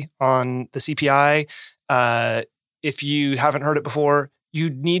briefly on the CPI. If you haven't heard it before, you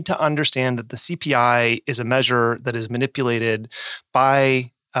need to understand that the CPI is a measure that is manipulated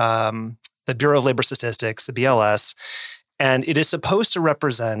by the Bureau of Labor Statistics, the BLS, and it is supposed to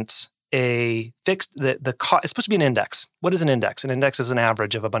represent a fixed, it's supposed to be an index. What is an index? An index is an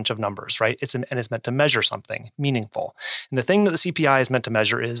average of a bunch of numbers, right? And it's meant to measure something meaningful. And the thing that the CPI is meant to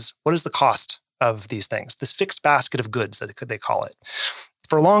measure is what is the cost of these things, this fixed basket of goods that they call it.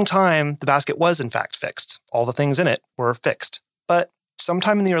 For a long time, the basket was in fact fixed. All the things in it were fixed. But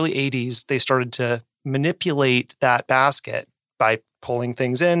sometime in the early 80s, they started to manipulate that basket by pulling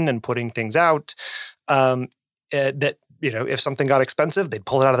things in and putting things out. If something got expensive, they'd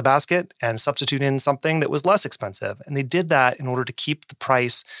pull it out of the basket and substitute in something that was less expensive. And they did that in order to keep the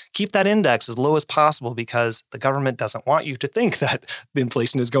price, keep that index as low as possible, because the government doesn't want you to think that the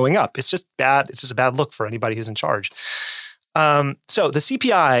inflation is going up. It's just bad. It's just a bad look for anybody who's in charge. So the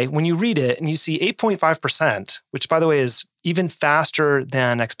CPI, when you read it and you see 8.5%, which by the way is even faster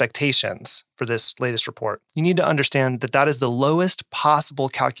than expectations for this latest report, you need to understand that that is the lowest possible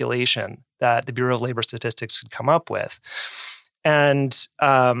calculation that the Bureau of Labor Statistics could come up with. And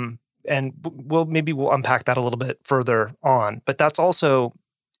we'll unpack that a little bit further on, but that's also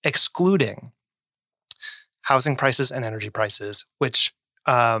excluding housing prices and energy prices, which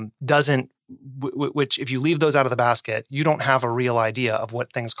if you leave those out of the basket, you don't have a real idea of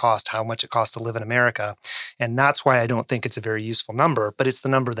what things cost, how much it costs to live in America. And that's why I don't think it's a very useful number, but it's the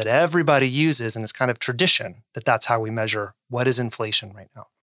number that everybody uses. And it's kind of tradition that that's how we measure what is inflation right now.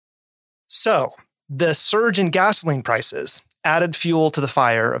 So the surge in gasoline prices added fuel to the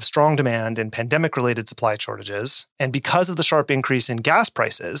fire of strong demand and pandemic-related supply shortages. And because of the sharp increase in gas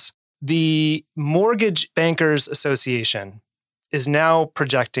prices, the Mortgage Bankers Association is now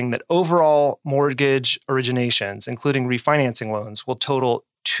projecting that overall mortgage originations, including refinancing loans, will total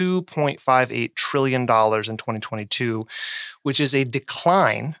 $2.58 trillion in 2022, which is a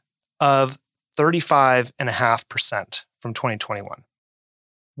decline of 35.5% from 2021.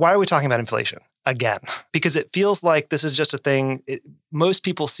 Why are we talking about inflation? Again, because it feels like this is just a thing. Most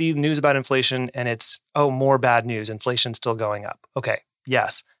people see news about inflation and it's, more bad news. Inflation's still going up. Okay,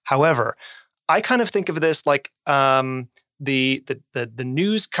 yes. However, I kind of think of this like the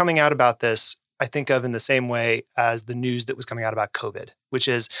news coming out about this, I think of in the same way as the news that was coming out about COVID, which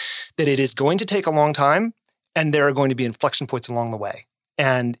is that it is going to take a long time and there are going to be inflection points along the way.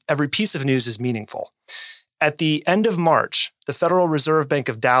 And every piece of news is meaningful. At the end of March, the Federal Reserve Bank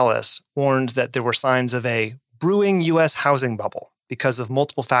of Dallas warned that there were signs of a brewing U.S. housing bubble because of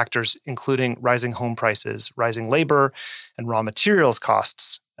multiple factors, including rising home prices, rising labor and raw materials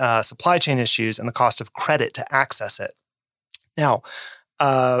costs, supply chain issues, and the cost of credit to access it. Now,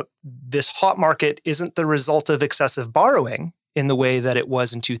 this hot market isn't the result of excessive borrowing in the way that it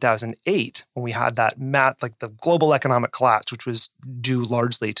was in 2008 when we had that the global economic collapse, which was due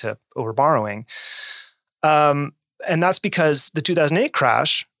largely to overborrowing. And that's because the 2008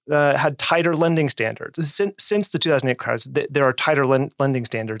 crash had tighter lending standards. Since the 2008 crash, there are tighter lending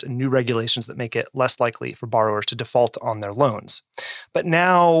standards and new regulations that make it less likely for borrowers to default on their loans. But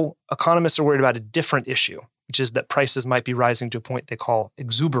now economists are worried about a different issue, which is that prices might be rising to a point they call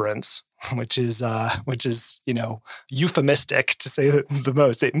exuberance, which is euphemistic to say the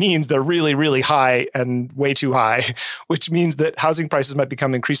most. It means they're really, really high and way too high, which means that housing prices might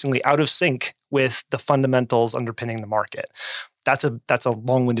become increasingly out of sync with the fundamentals underpinning the market. That's a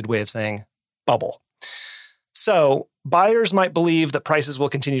long-winded way of saying bubble. So buyers might believe that prices will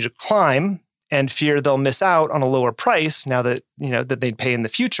continue to climb and fear they'll miss out on a lower price now that they'd pay in the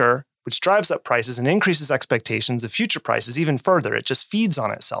future, which drives up prices and increases expectations of future prices even further. It just feeds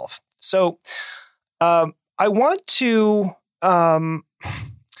on itself. So I want to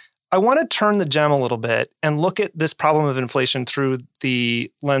turn the gem a little bit and look at this problem of inflation through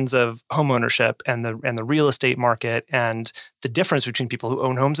the lens of homeownership and the real estate market and the difference between people who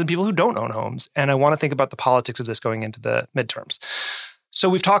own homes and people who don't own homes. And I want to think about the politics of this going into the midterms. So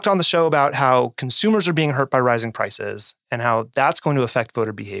we've talked on the show about how consumers are being hurt by rising prices and how that's going to affect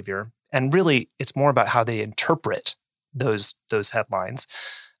voter behavior. And really, it's more about how they interpret those headlines.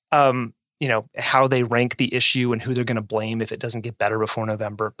 How they rank the issue and who they're going to blame if it doesn't get better before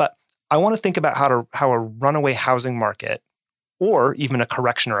November. But I want to think about how a runaway housing market or even a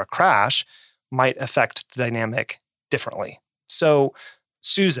correction or a crash might affect the dynamic differently. So,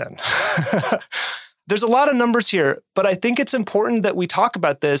 Susan, there's a lot of numbers here, but I think it's important that we talk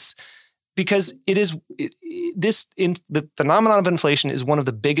about this because the phenomenon of inflation is one of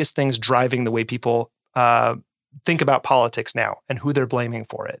the biggest things driving the way people think about politics now and who they're blaming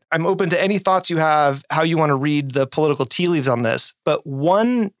for it. I'm open to any thoughts you have, how you want to read the political tea leaves on this. But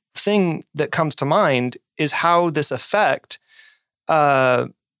one thing that comes to mind is how this effect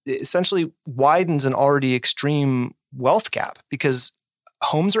essentially widens an already extreme wealth gap because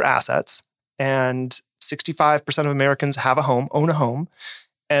homes are assets and 65% of Americans have a home, own a home.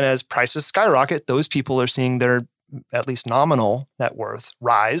 And as prices skyrocket, those people are seeing their at least nominal net worth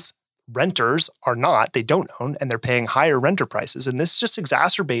rise. Renters are not, they don't own, and they're paying higher renter prices. And this just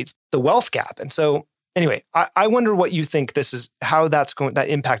exacerbates the wealth gap. And so anyway, I wonder what you think how that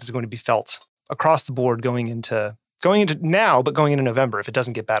impact is going to be felt across the board going into now, but going into November if it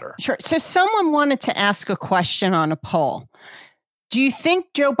doesn't get better. Sure. So someone wanted to ask a question on a poll. Do you think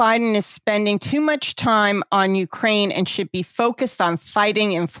Joe Biden is spending too much time on Ukraine and should be focused on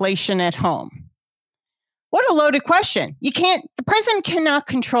fighting inflation at home? What a loaded question. The president cannot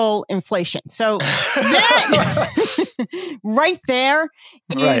control inflation. So that right there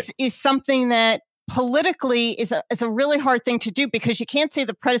is something that politically is a really hard thing to do because you can't say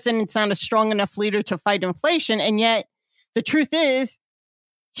the president's not a strong enough leader to fight inflation. And yet the truth is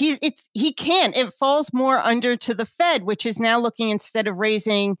he can't. It falls more under to the Fed, which is now looking, instead of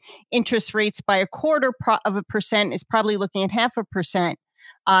raising interest rates by 0.25%, is probably looking at 0.5%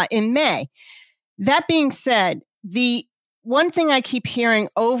 in May. That being said, the one thing I keep hearing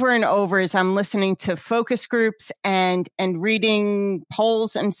over and over as I'm listening to focus groups and reading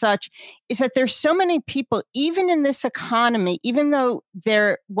polls and such is that there's so many people, even in this economy, even though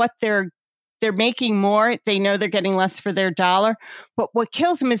they're making more, they know they're getting less for their dollar. But what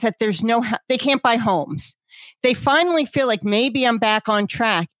kills them is that they can't buy homes. They finally feel like maybe I'm back on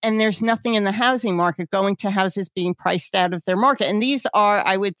track, and there's nothing in the housing market going to houses being priced out of their market. And these are,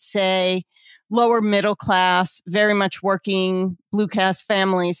 I would say, lower middle class, very much working blue class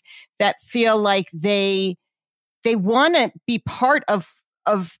families that feel like they want to be part of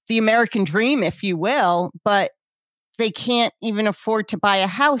the American dream, if you will, but they can't even afford to buy a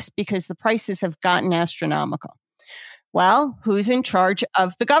house because the prices have gotten astronomical. Well, who's in charge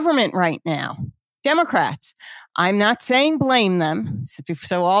of the government right now? Democrats. I'm not saying blame them.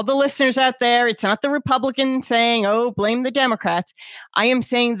 So all the listeners out there, it's not the Republicans saying, oh, blame the Democrats. I am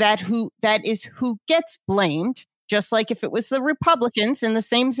saying that is who gets blamed, just like if it was the Republicans in the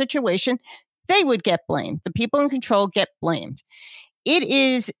same situation, they would get blamed. The people in control get blamed. It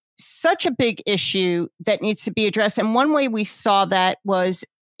is such a big issue that needs to be addressed. And one way we saw that was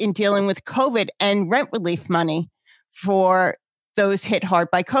in dealing with COVID and rent relief money for those hit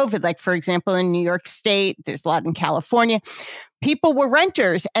hard by COVID. Like, for example, in New York State, there's a lot in California. People were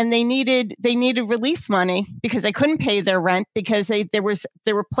renters and they needed relief money because they couldn't pay their rent because there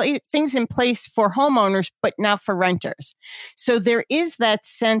were things in place for homeowners, but not for renters. So there is that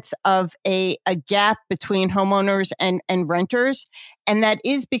sense of a gap between homeowners and renters, and that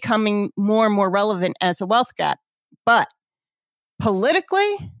is becoming more and more relevant as a wealth gap. But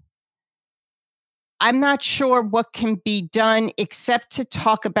politically, I'm not sure what can be done except to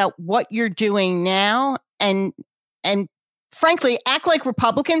talk about what you're doing now and frankly, act like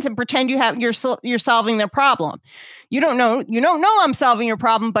Republicans and pretend you're solving their problem. You don't know I'm solving your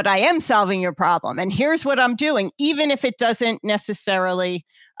problem, but I am solving your problem. And here's what I'm doing, even if it doesn't necessarily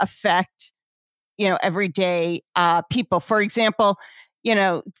affect, everyday people. For example,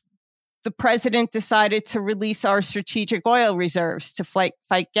 the president decided to release our strategic oil reserves to fight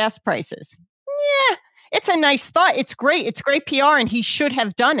gas prices. Yeah, it's a nice thought. It's great. It's great PR, and he should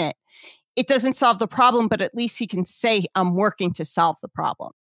have done it. It doesn't solve the problem, but at least he can say, I'm working to solve the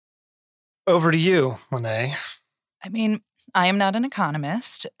problem. Over to you, Monet. I mean, I am not an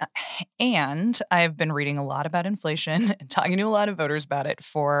economist, and I've been reading a lot about inflation and talking to a lot of voters about it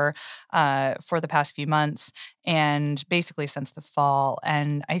for the past few months and basically since the fall.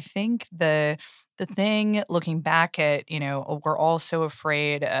 And I think the the thing looking back at, we're all so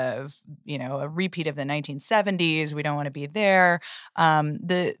afraid of, a repeat of the 1970s. We don't want to be there.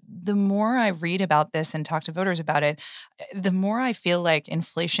 The more I read about this and talk to voters about it, the more I feel like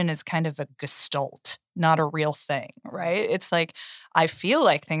inflation is kind of a gestalt, not a real thing, right? It's like, I feel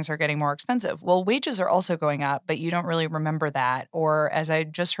like things are getting more expensive. Well, wages are also going up, but you don't really remember that. Or as I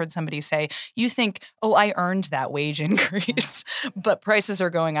just heard somebody say, you think, oh, I earned that wage increase, but prices are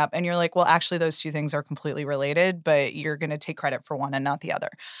going up. And you're like, well, actually, those two things are completely related, but you're going to take credit for one and not the other.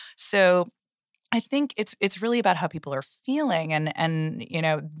 So I think it's really about how people are feeling, and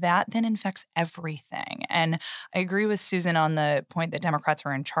that then infects everything. And I agree with Susan on the point that Democrats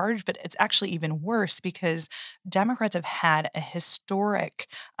are in charge, but it's actually even worse because Democrats have had a historic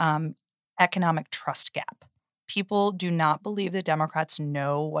economic trust gap. People do not believe that Democrats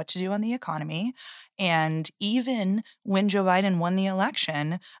know what to do on the economy. And even when Joe Biden won the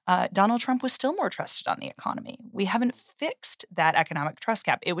election, Donald Trump was still more trusted on the economy. We haven't fixed that economic trust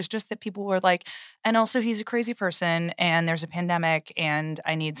gap. It was just that people were like, and also he's a crazy person and there's a pandemic and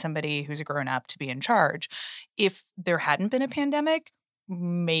I need somebody who's a grown up to be in charge. If there hadn't been a pandemic,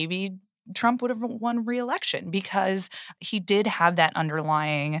 maybe Trump would have won re-election because he did have that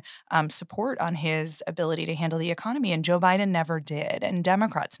underlying support on his ability to handle the economy, and Joe Biden never did, and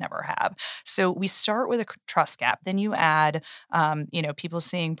Democrats never have. So we start with a trust gap. Then you add, people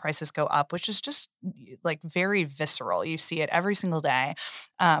seeing prices go up, which is just like very visceral. You see it every single day.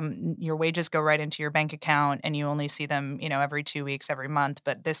 Your wages go right into your bank account, and you only see them, every 2 weeks, every month.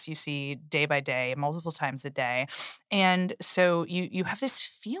 But this you see day by day, multiple times a day, and so you have this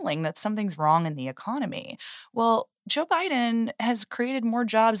feeling that something's wrong in the economy. Well, Joe Biden has created more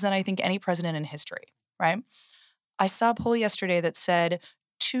jobs than I think any president in history, right? I saw a poll yesterday that said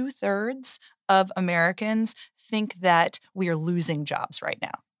 2/3 of Americans think that we are losing jobs right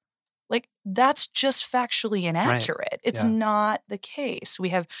now. Like, that's just factually inaccurate. Right. It's not the case. We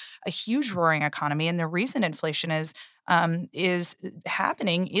have a huge roaring economy, and the reason inflation is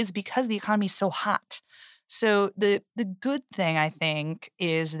happening is because the economy is so hot. So the good thing, I think,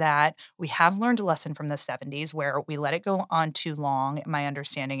 is that we have learned a lesson from the 70s where we let it go on too long, my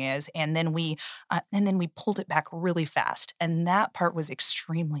understanding is, and then we pulled it back really fast. And that part was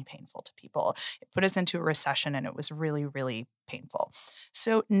extremely painful to people. It put us into a recession, and it was really, really painful.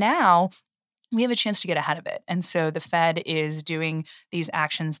 So now we have a chance to get ahead of it. And so the Fed is doing these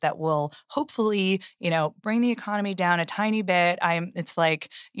actions that will hopefully, bring the economy down a tiny bit. It's like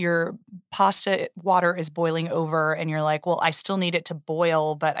your pasta water is boiling over and you're like, well, I still need it to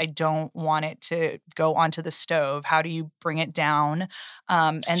boil, but I don't want it to go onto the stove. How do you bring it down?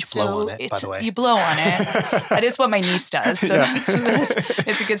 And you blow on it, by the way. You blow on it. That is what my niece does. So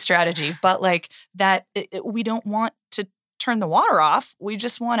it's a good strategy. But like that, we don't want to turn the water off. We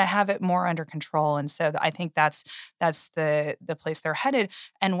just want to have it more under control. And so I think that's the place they're headed.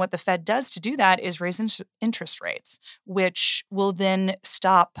 And what the Fed does to do that is raise interest rates, which will then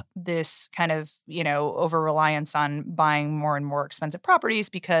stop this kind of, over-reliance on buying more and more expensive properties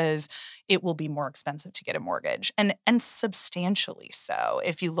because it will be more expensive to get a mortgage, and substantially so.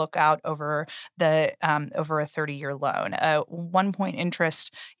 If you look out over over a 30-year loan, 1 point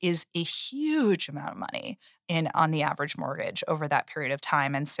interest is a huge amount of money on the average mortgage over that period of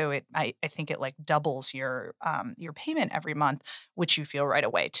time. And so I think it like doubles your payment every month, which you feel right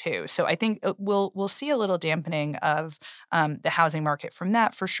away too. So I think we'll see a little dampening of the housing market from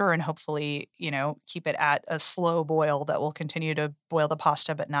that for sure. And hopefully, keep it at a slow boil that will continue to boil the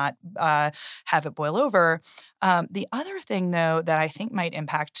pasta, but not have it boil over. The other thing though, that I think might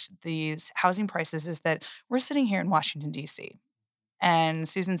impact these housing prices is that we're sitting here in Washington, D.C., and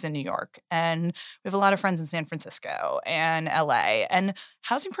Susan's in New York, and we have a lot of friends in San Francisco and LA, and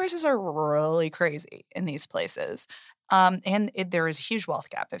housing prices are really crazy in these places. And there is a huge wealth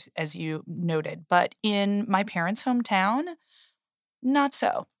gap, as you noted. But in my parents' hometown, not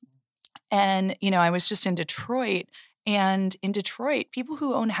so. And, I was just in Detroit, and in Detroit, people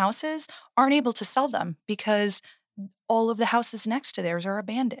who own houses aren't able to sell them because all of the houses next to theirs are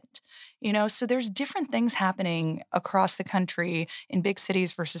abandoned. So there's different things happening across the country in big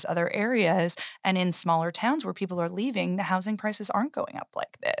cities versus other areas, and in smaller towns where people are leaving, the housing prices aren't going up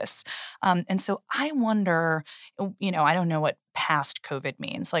like this. And so I wonder, I don't know what past COVID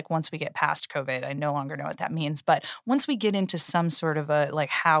means. Like once we get past COVID, I no longer know what that means. But once we get into some sort of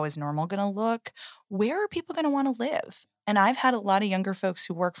how is normal going to look, where are people going to want to live? And I've had a lot of younger folks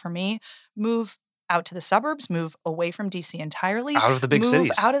who work for me move out to the suburbs, move away from DC entirely, Out of the big move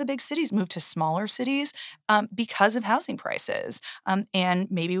cities. out of the big cities, move to smaller cities because of housing prices. And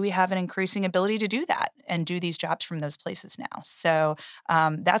maybe we have an increasing ability to do that and do these jobs from those places now. So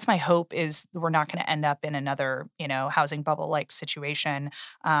that's my hope, is we're not going to end up in another, housing bubble-like situation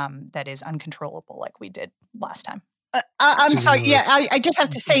that is uncontrollable like we did last time. I'm sorry. Yeah, I just have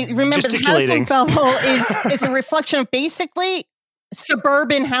to say, remember, the housing bubble is a reflection of basically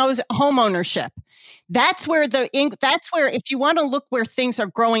suburban home ownership. That's where if you want to look where things are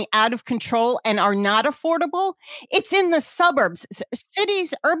growing out of control and are not affordable, it's in the suburbs.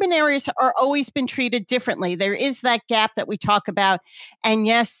 Cities, urban areas are always been treated differently. There is that gap that we talk about. And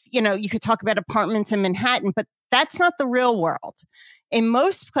yes, you could talk about apartments in Manhattan, but that's not the real world. In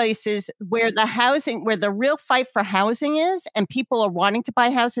most places where the real fight for housing is, and people are wanting to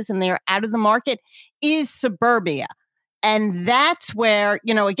buy houses and they're out of the market, is suburbia. And that's where,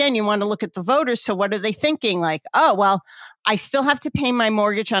 again, you want to look at the voters. So what are they thinking? Like, oh, well, I still have to pay my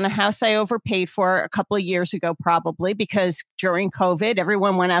mortgage on a house I overpaid for a couple of years ago, probably because during COVID,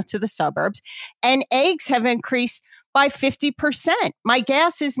 everyone went out to the suburbs, and eggs have increased by 50%. My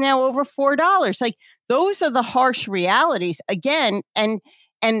gas is now over $4. Like, those are the harsh realities again. And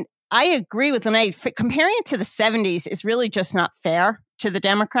I agree with Lene. Comparing it to the 70s is really just not fair to the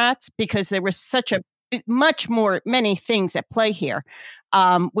Democrats, because there was such many things at play here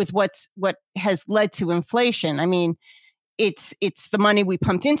with what has led to inflation. I mean, it's the money we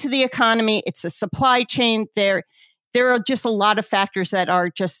pumped into the economy. It's the supply chain. There are just a lot of factors that are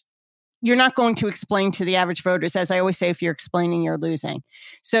just, you're not going to explain to the average voters. As I always say, if you're explaining, you're losing.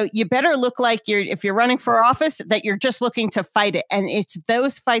 So you better look like if you're running for office, that you're just looking to fight it. And it's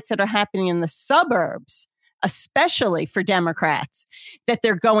those fights that are happening in the suburbs, especially for Democrats, that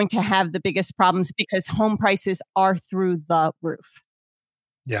they're going to have the biggest problems, because home prices are through the roof.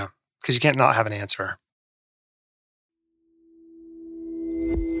 Yeah, because you can't not have an answer.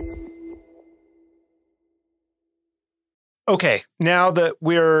 Okay, now that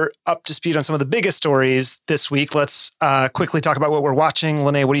we're up to speed on some of the biggest stories this week, let's quickly talk about what we're watching.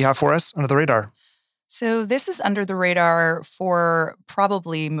 Lene, what do you have for us under the radar? So this is under the radar for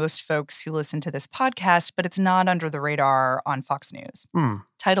probably most folks who listen to this podcast, but it's not under the radar on Fox News.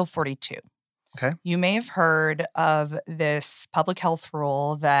 Title 42. Okay. You may have heard of this public health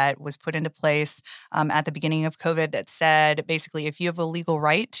rule that was put into place at the beginning of COVID that said, basically, if you have a legal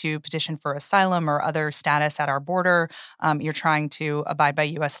right to petition for asylum or other status at our border, you're trying to abide by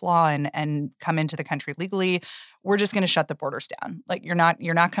U.S. law and come into the country legally, we're just going to shut the borders down. Like, you're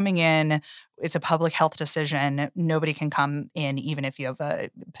not coming in. It's a public health decision. Nobody can come in, even if you have a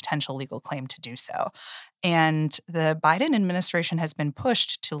potential legal claim to do so. And the Biden administration has been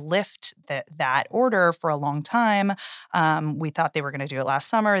pushed to lift that order for a long time. We thought they were going to do it last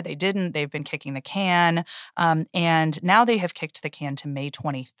summer. They didn't. They've been kicking the can. And now they have kicked the can to May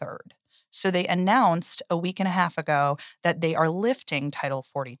 23rd. So they announced a week and a half ago that they are lifting Title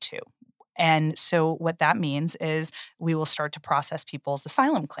 42. And so what that means is we will start to process people's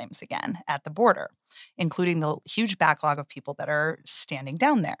asylum claims again at the border, including the huge backlog of people that are standing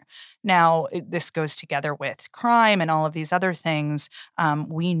down there. Now, this goes together with crime and all of these other things.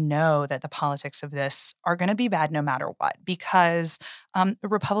 We know that the politics of this are going to be bad no matter what, because the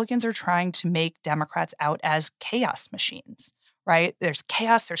Republicans are trying to make Democrats out as chaos machines. Right? There's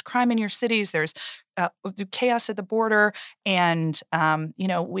chaos, there's crime in your cities, there's chaos at the border. And,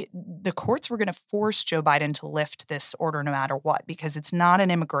 the courts were going to force Joe Biden to lift this order no matter what, because it's not an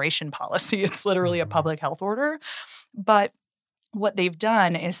immigration policy. It's literally a public health order. But what they've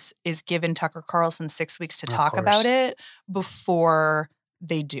done is given Tucker Carlson 6 weeks to talk about it before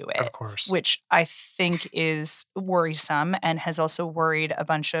they do it. Of course. Which I think is worrisome and has also worried a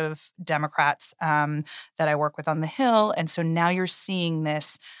bunch of Democrats that I work with on the Hill. And so now you're seeing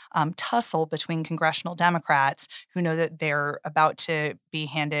this tussle between congressional Democrats who know that they're about to be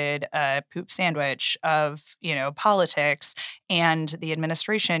handed a poop sandwich of, politics, and the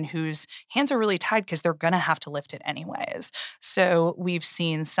administration whose hands are really tied because they're going to have to lift it anyways. So we've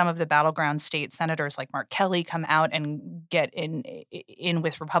seen some of the battleground state senators like Mark Kelly come out and get in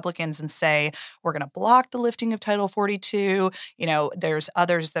with Republicans and say, we're going to block the lifting of Title 42. There's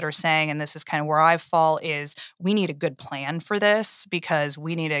others that are saying, and this is kind of where I fall, is we need a good plan for this, because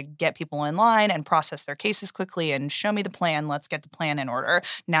we need to get people in line and process their cases quickly, and show me the plan. Let's get the plan in order.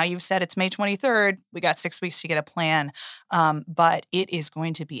 Now you've said it's May 23rd. We got 6 weeks to get a plan. But it is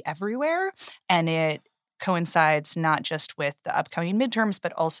going to be everywhere, and it coincides not just with the upcoming midterms,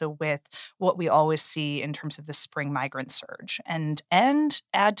 but also with what we always see in terms of the spring migrant surge. And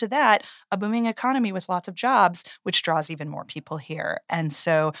add to that a booming economy with lots of jobs, which draws even more people here. And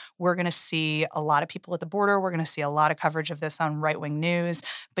so we're going to see a lot of people at the border. We're going to see a lot of coverage of this on right-wing news,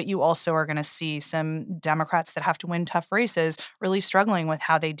 but you also are going to see some Democrats that have to win tough races really struggling with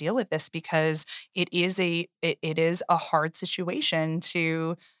how they deal with this, because it is a hard situation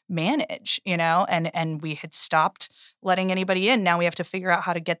to manage, and we had stopped letting anybody in. Now we have to figure out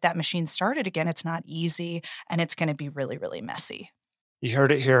how to get that machine started again. It's not easy, and it's going to be really, really messy. You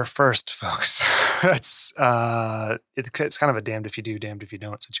heard it here first, folks. It's kind of a damned if you do, damned if you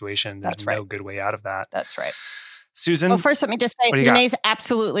don't situation. There's no good way out of that. That's right. Susan? Well, first, let me just say, Renee's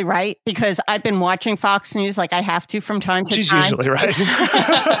absolutely right, because I've been watching Fox News like I have to from time to time. She's usually right.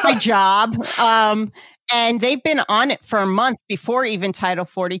 My job. And they've been on it for a month before even Title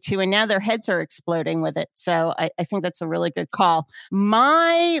 42, and now their heads are exploding with it. So I think that's a really good call.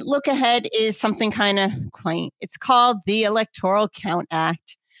 My look ahead is something kind of quaint. It's called the Electoral Count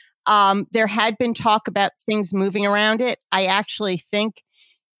Act. There had been talk about things moving around it. I actually think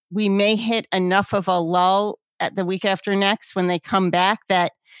we may hit enough of a lull at the week after next when they come back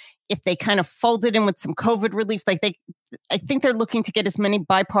that if they kind of fold it in with some COVID relief, I think they're looking to get as many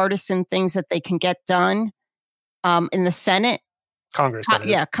bipartisan things that they can get done in the Senate. Congress, that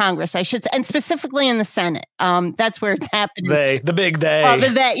is. Yeah, Congress, I should say. And specifically in the Senate. That's where it's happening. The big they. Well, the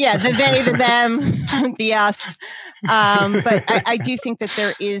they, the them, the us. But I do think that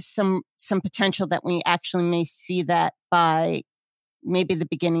there is some potential that we actually may see that by maybe the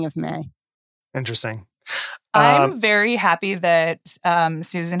beginning of May. Interesting. I'm very happy that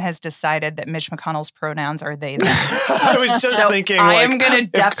Susan has decided that Mitch McConnell's pronouns are they, them. I was just thinking. I am going to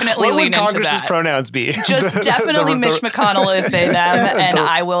definitely lean into that. What would Congress's pronouns be? Just definitely Mitch McConnell is they, them, and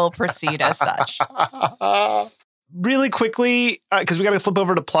I will proceed as such. Really quickly, because we got to flip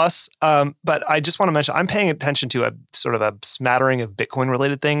over to Plus, but I just want to mention, I'm paying attention to a sort of a smattering of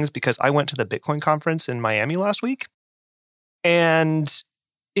Bitcoin-related things because I went to the Bitcoin conference in Miami last week, and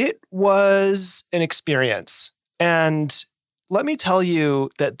it was an experience. And let me tell you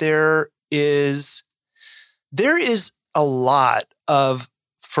that there is a lot of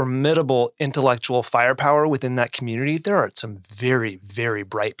formidable intellectual firepower within that community. There are some very, very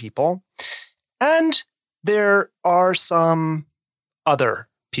bright people. And there are some other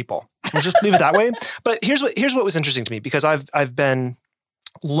people. We'll just leave it that way. But here's what was interesting to me, because I've been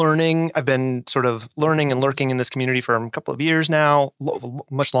sort of learning and lurking in this community for a couple of years now,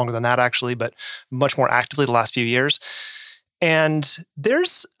 much longer than that actually, but much more actively the last few years. And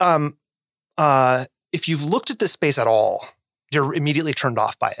there's, if you've looked at this space at all, you're immediately turned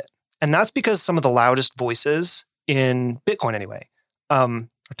off by it. And that's because some of the loudest voices in Bitcoin anyway, are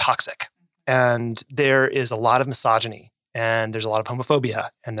toxic. And there is a lot of misogyny, and there's a lot of homophobia,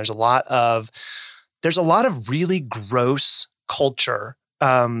 and there's a lot of really gross culture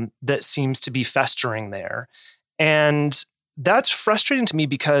that seems to be festering there. And that's frustrating to me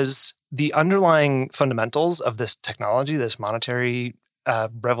because the underlying fundamentals of this technology, this monetary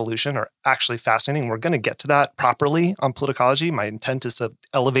revolution, are actually fascinating. We're going to get to that properly on Politicology. My intent is to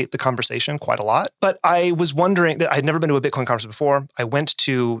elevate the conversation quite a lot. But I was wondering that I'd never been to a Bitcoin conference before. I went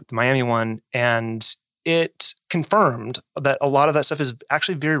to the Miami one, and it confirmed that a lot of that stuff is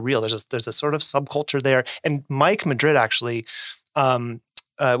actually very real. There's a sort of subculture there. And Mike Madrid actually,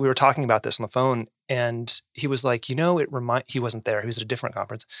 we were talking about this on the phone, and he was like, he wasn't there. He was at a different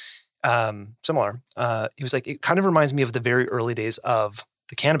conference, similar. He was like, it kind of reminds me of the very early days of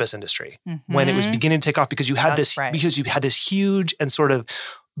the cannabis industry when it was beginning to take off, because you had this huge and sort of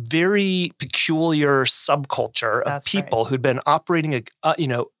very peculiar subculture of people who'd been operating,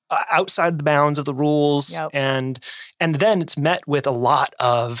 outside the bounds of the rules. Yep. And then it's met with a lot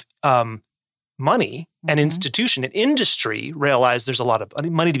of, money and institution and industry realize there's a lot of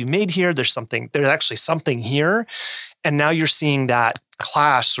money to be made here. There's actually something here. And now you're seeing that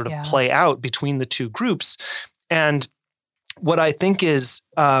clash sort of play out between the two groups. And what I think is,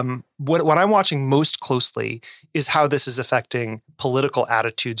 what I'm watching most closely is how this is affecting political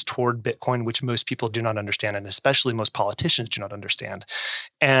attitudes toward Bitcoin, which most people do not understand, and especially most politicians do not understand.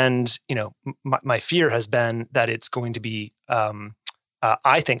 And, my fear has been that it's going to be,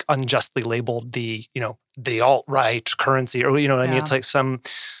 I think, unjustly labeled the alt-right currency, or it's like some,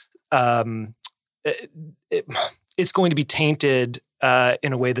 it's going to be tainted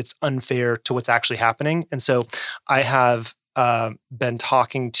in a way that's unfair to what's actually happening. And so I have been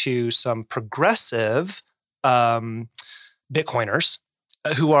talking to some progressive Bitcoiners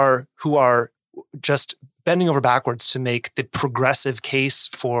who are just bending over backwards to make the progressive case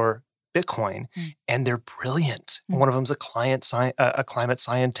for Bitcoin, and they're brilliant. One of them's a climate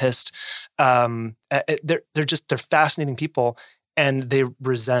scientist. They're fascinating people, and they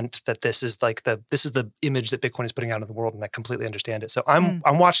resent that this is the image that Bitcoin is putting out in the world, and I completely understand it. So I'm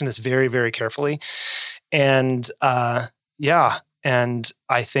watching this very, very carefully, and and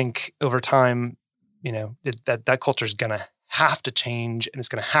I think over time, that culture is going to have to change, and it's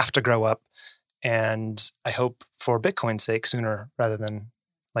going to have to grow up. And I hope for Bitcoin's sake sooner rather than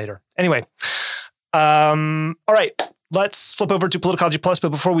later. Anyway, all right, let's flip over to Politicology Plus. But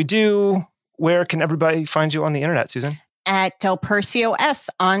before we do, where can everybody find you on the internet, Susan? At Del Percio S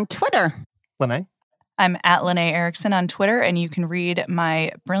on Twitter. Lene? I'm at Lene Erickson on Twitter, and you can read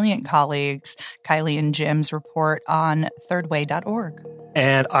my brilliant colleagues, Kylie and Jim's report on thirdway.org.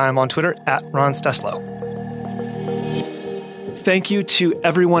 And I'm on Twitter at Ron Steslow. Thank you to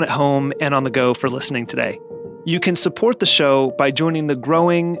everyone at home and on the go for listening today. You can support the show by joining the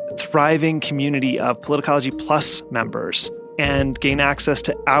growing, thriving community of Politicology Plus members and gain access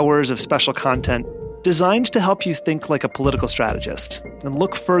to hours of special content designed to help you think like a political strategist and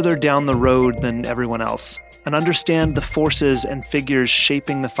look further down the road than everyone else and understand the forces and figures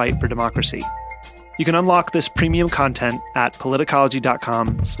shaping the fight for democracy. You can unlock this premium content at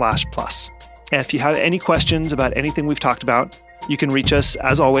politicology.com/plus. And if you have any questions about anything we've talked about, you can reach us,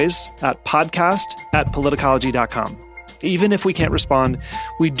 as always, at podcast@politicology.com. Even if we can't respond,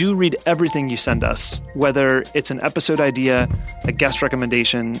 we do read everything you send us, whether it's an episode idea, a guest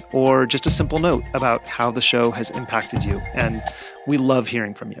recommendation, or just a simple note about how the show has impacted you. And we love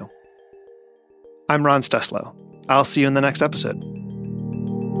hearing from you. I'm Ron Steslow. I'll see you in the next episode.